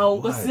Gospel awu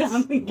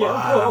nkosiyami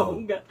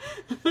ngiyabonga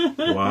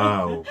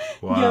wow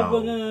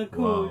ngiyabonga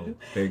kakhulu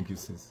thank you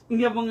sis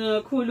ngiyabonga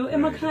kakhulu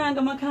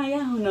emakhaya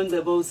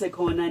uNongcebo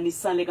usekhona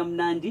nisale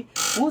kamnandi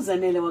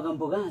uzanele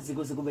wakambokazi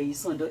kuze kube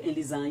yisonto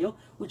elizayo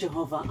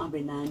uJehova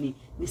abe nani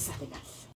nisale kahle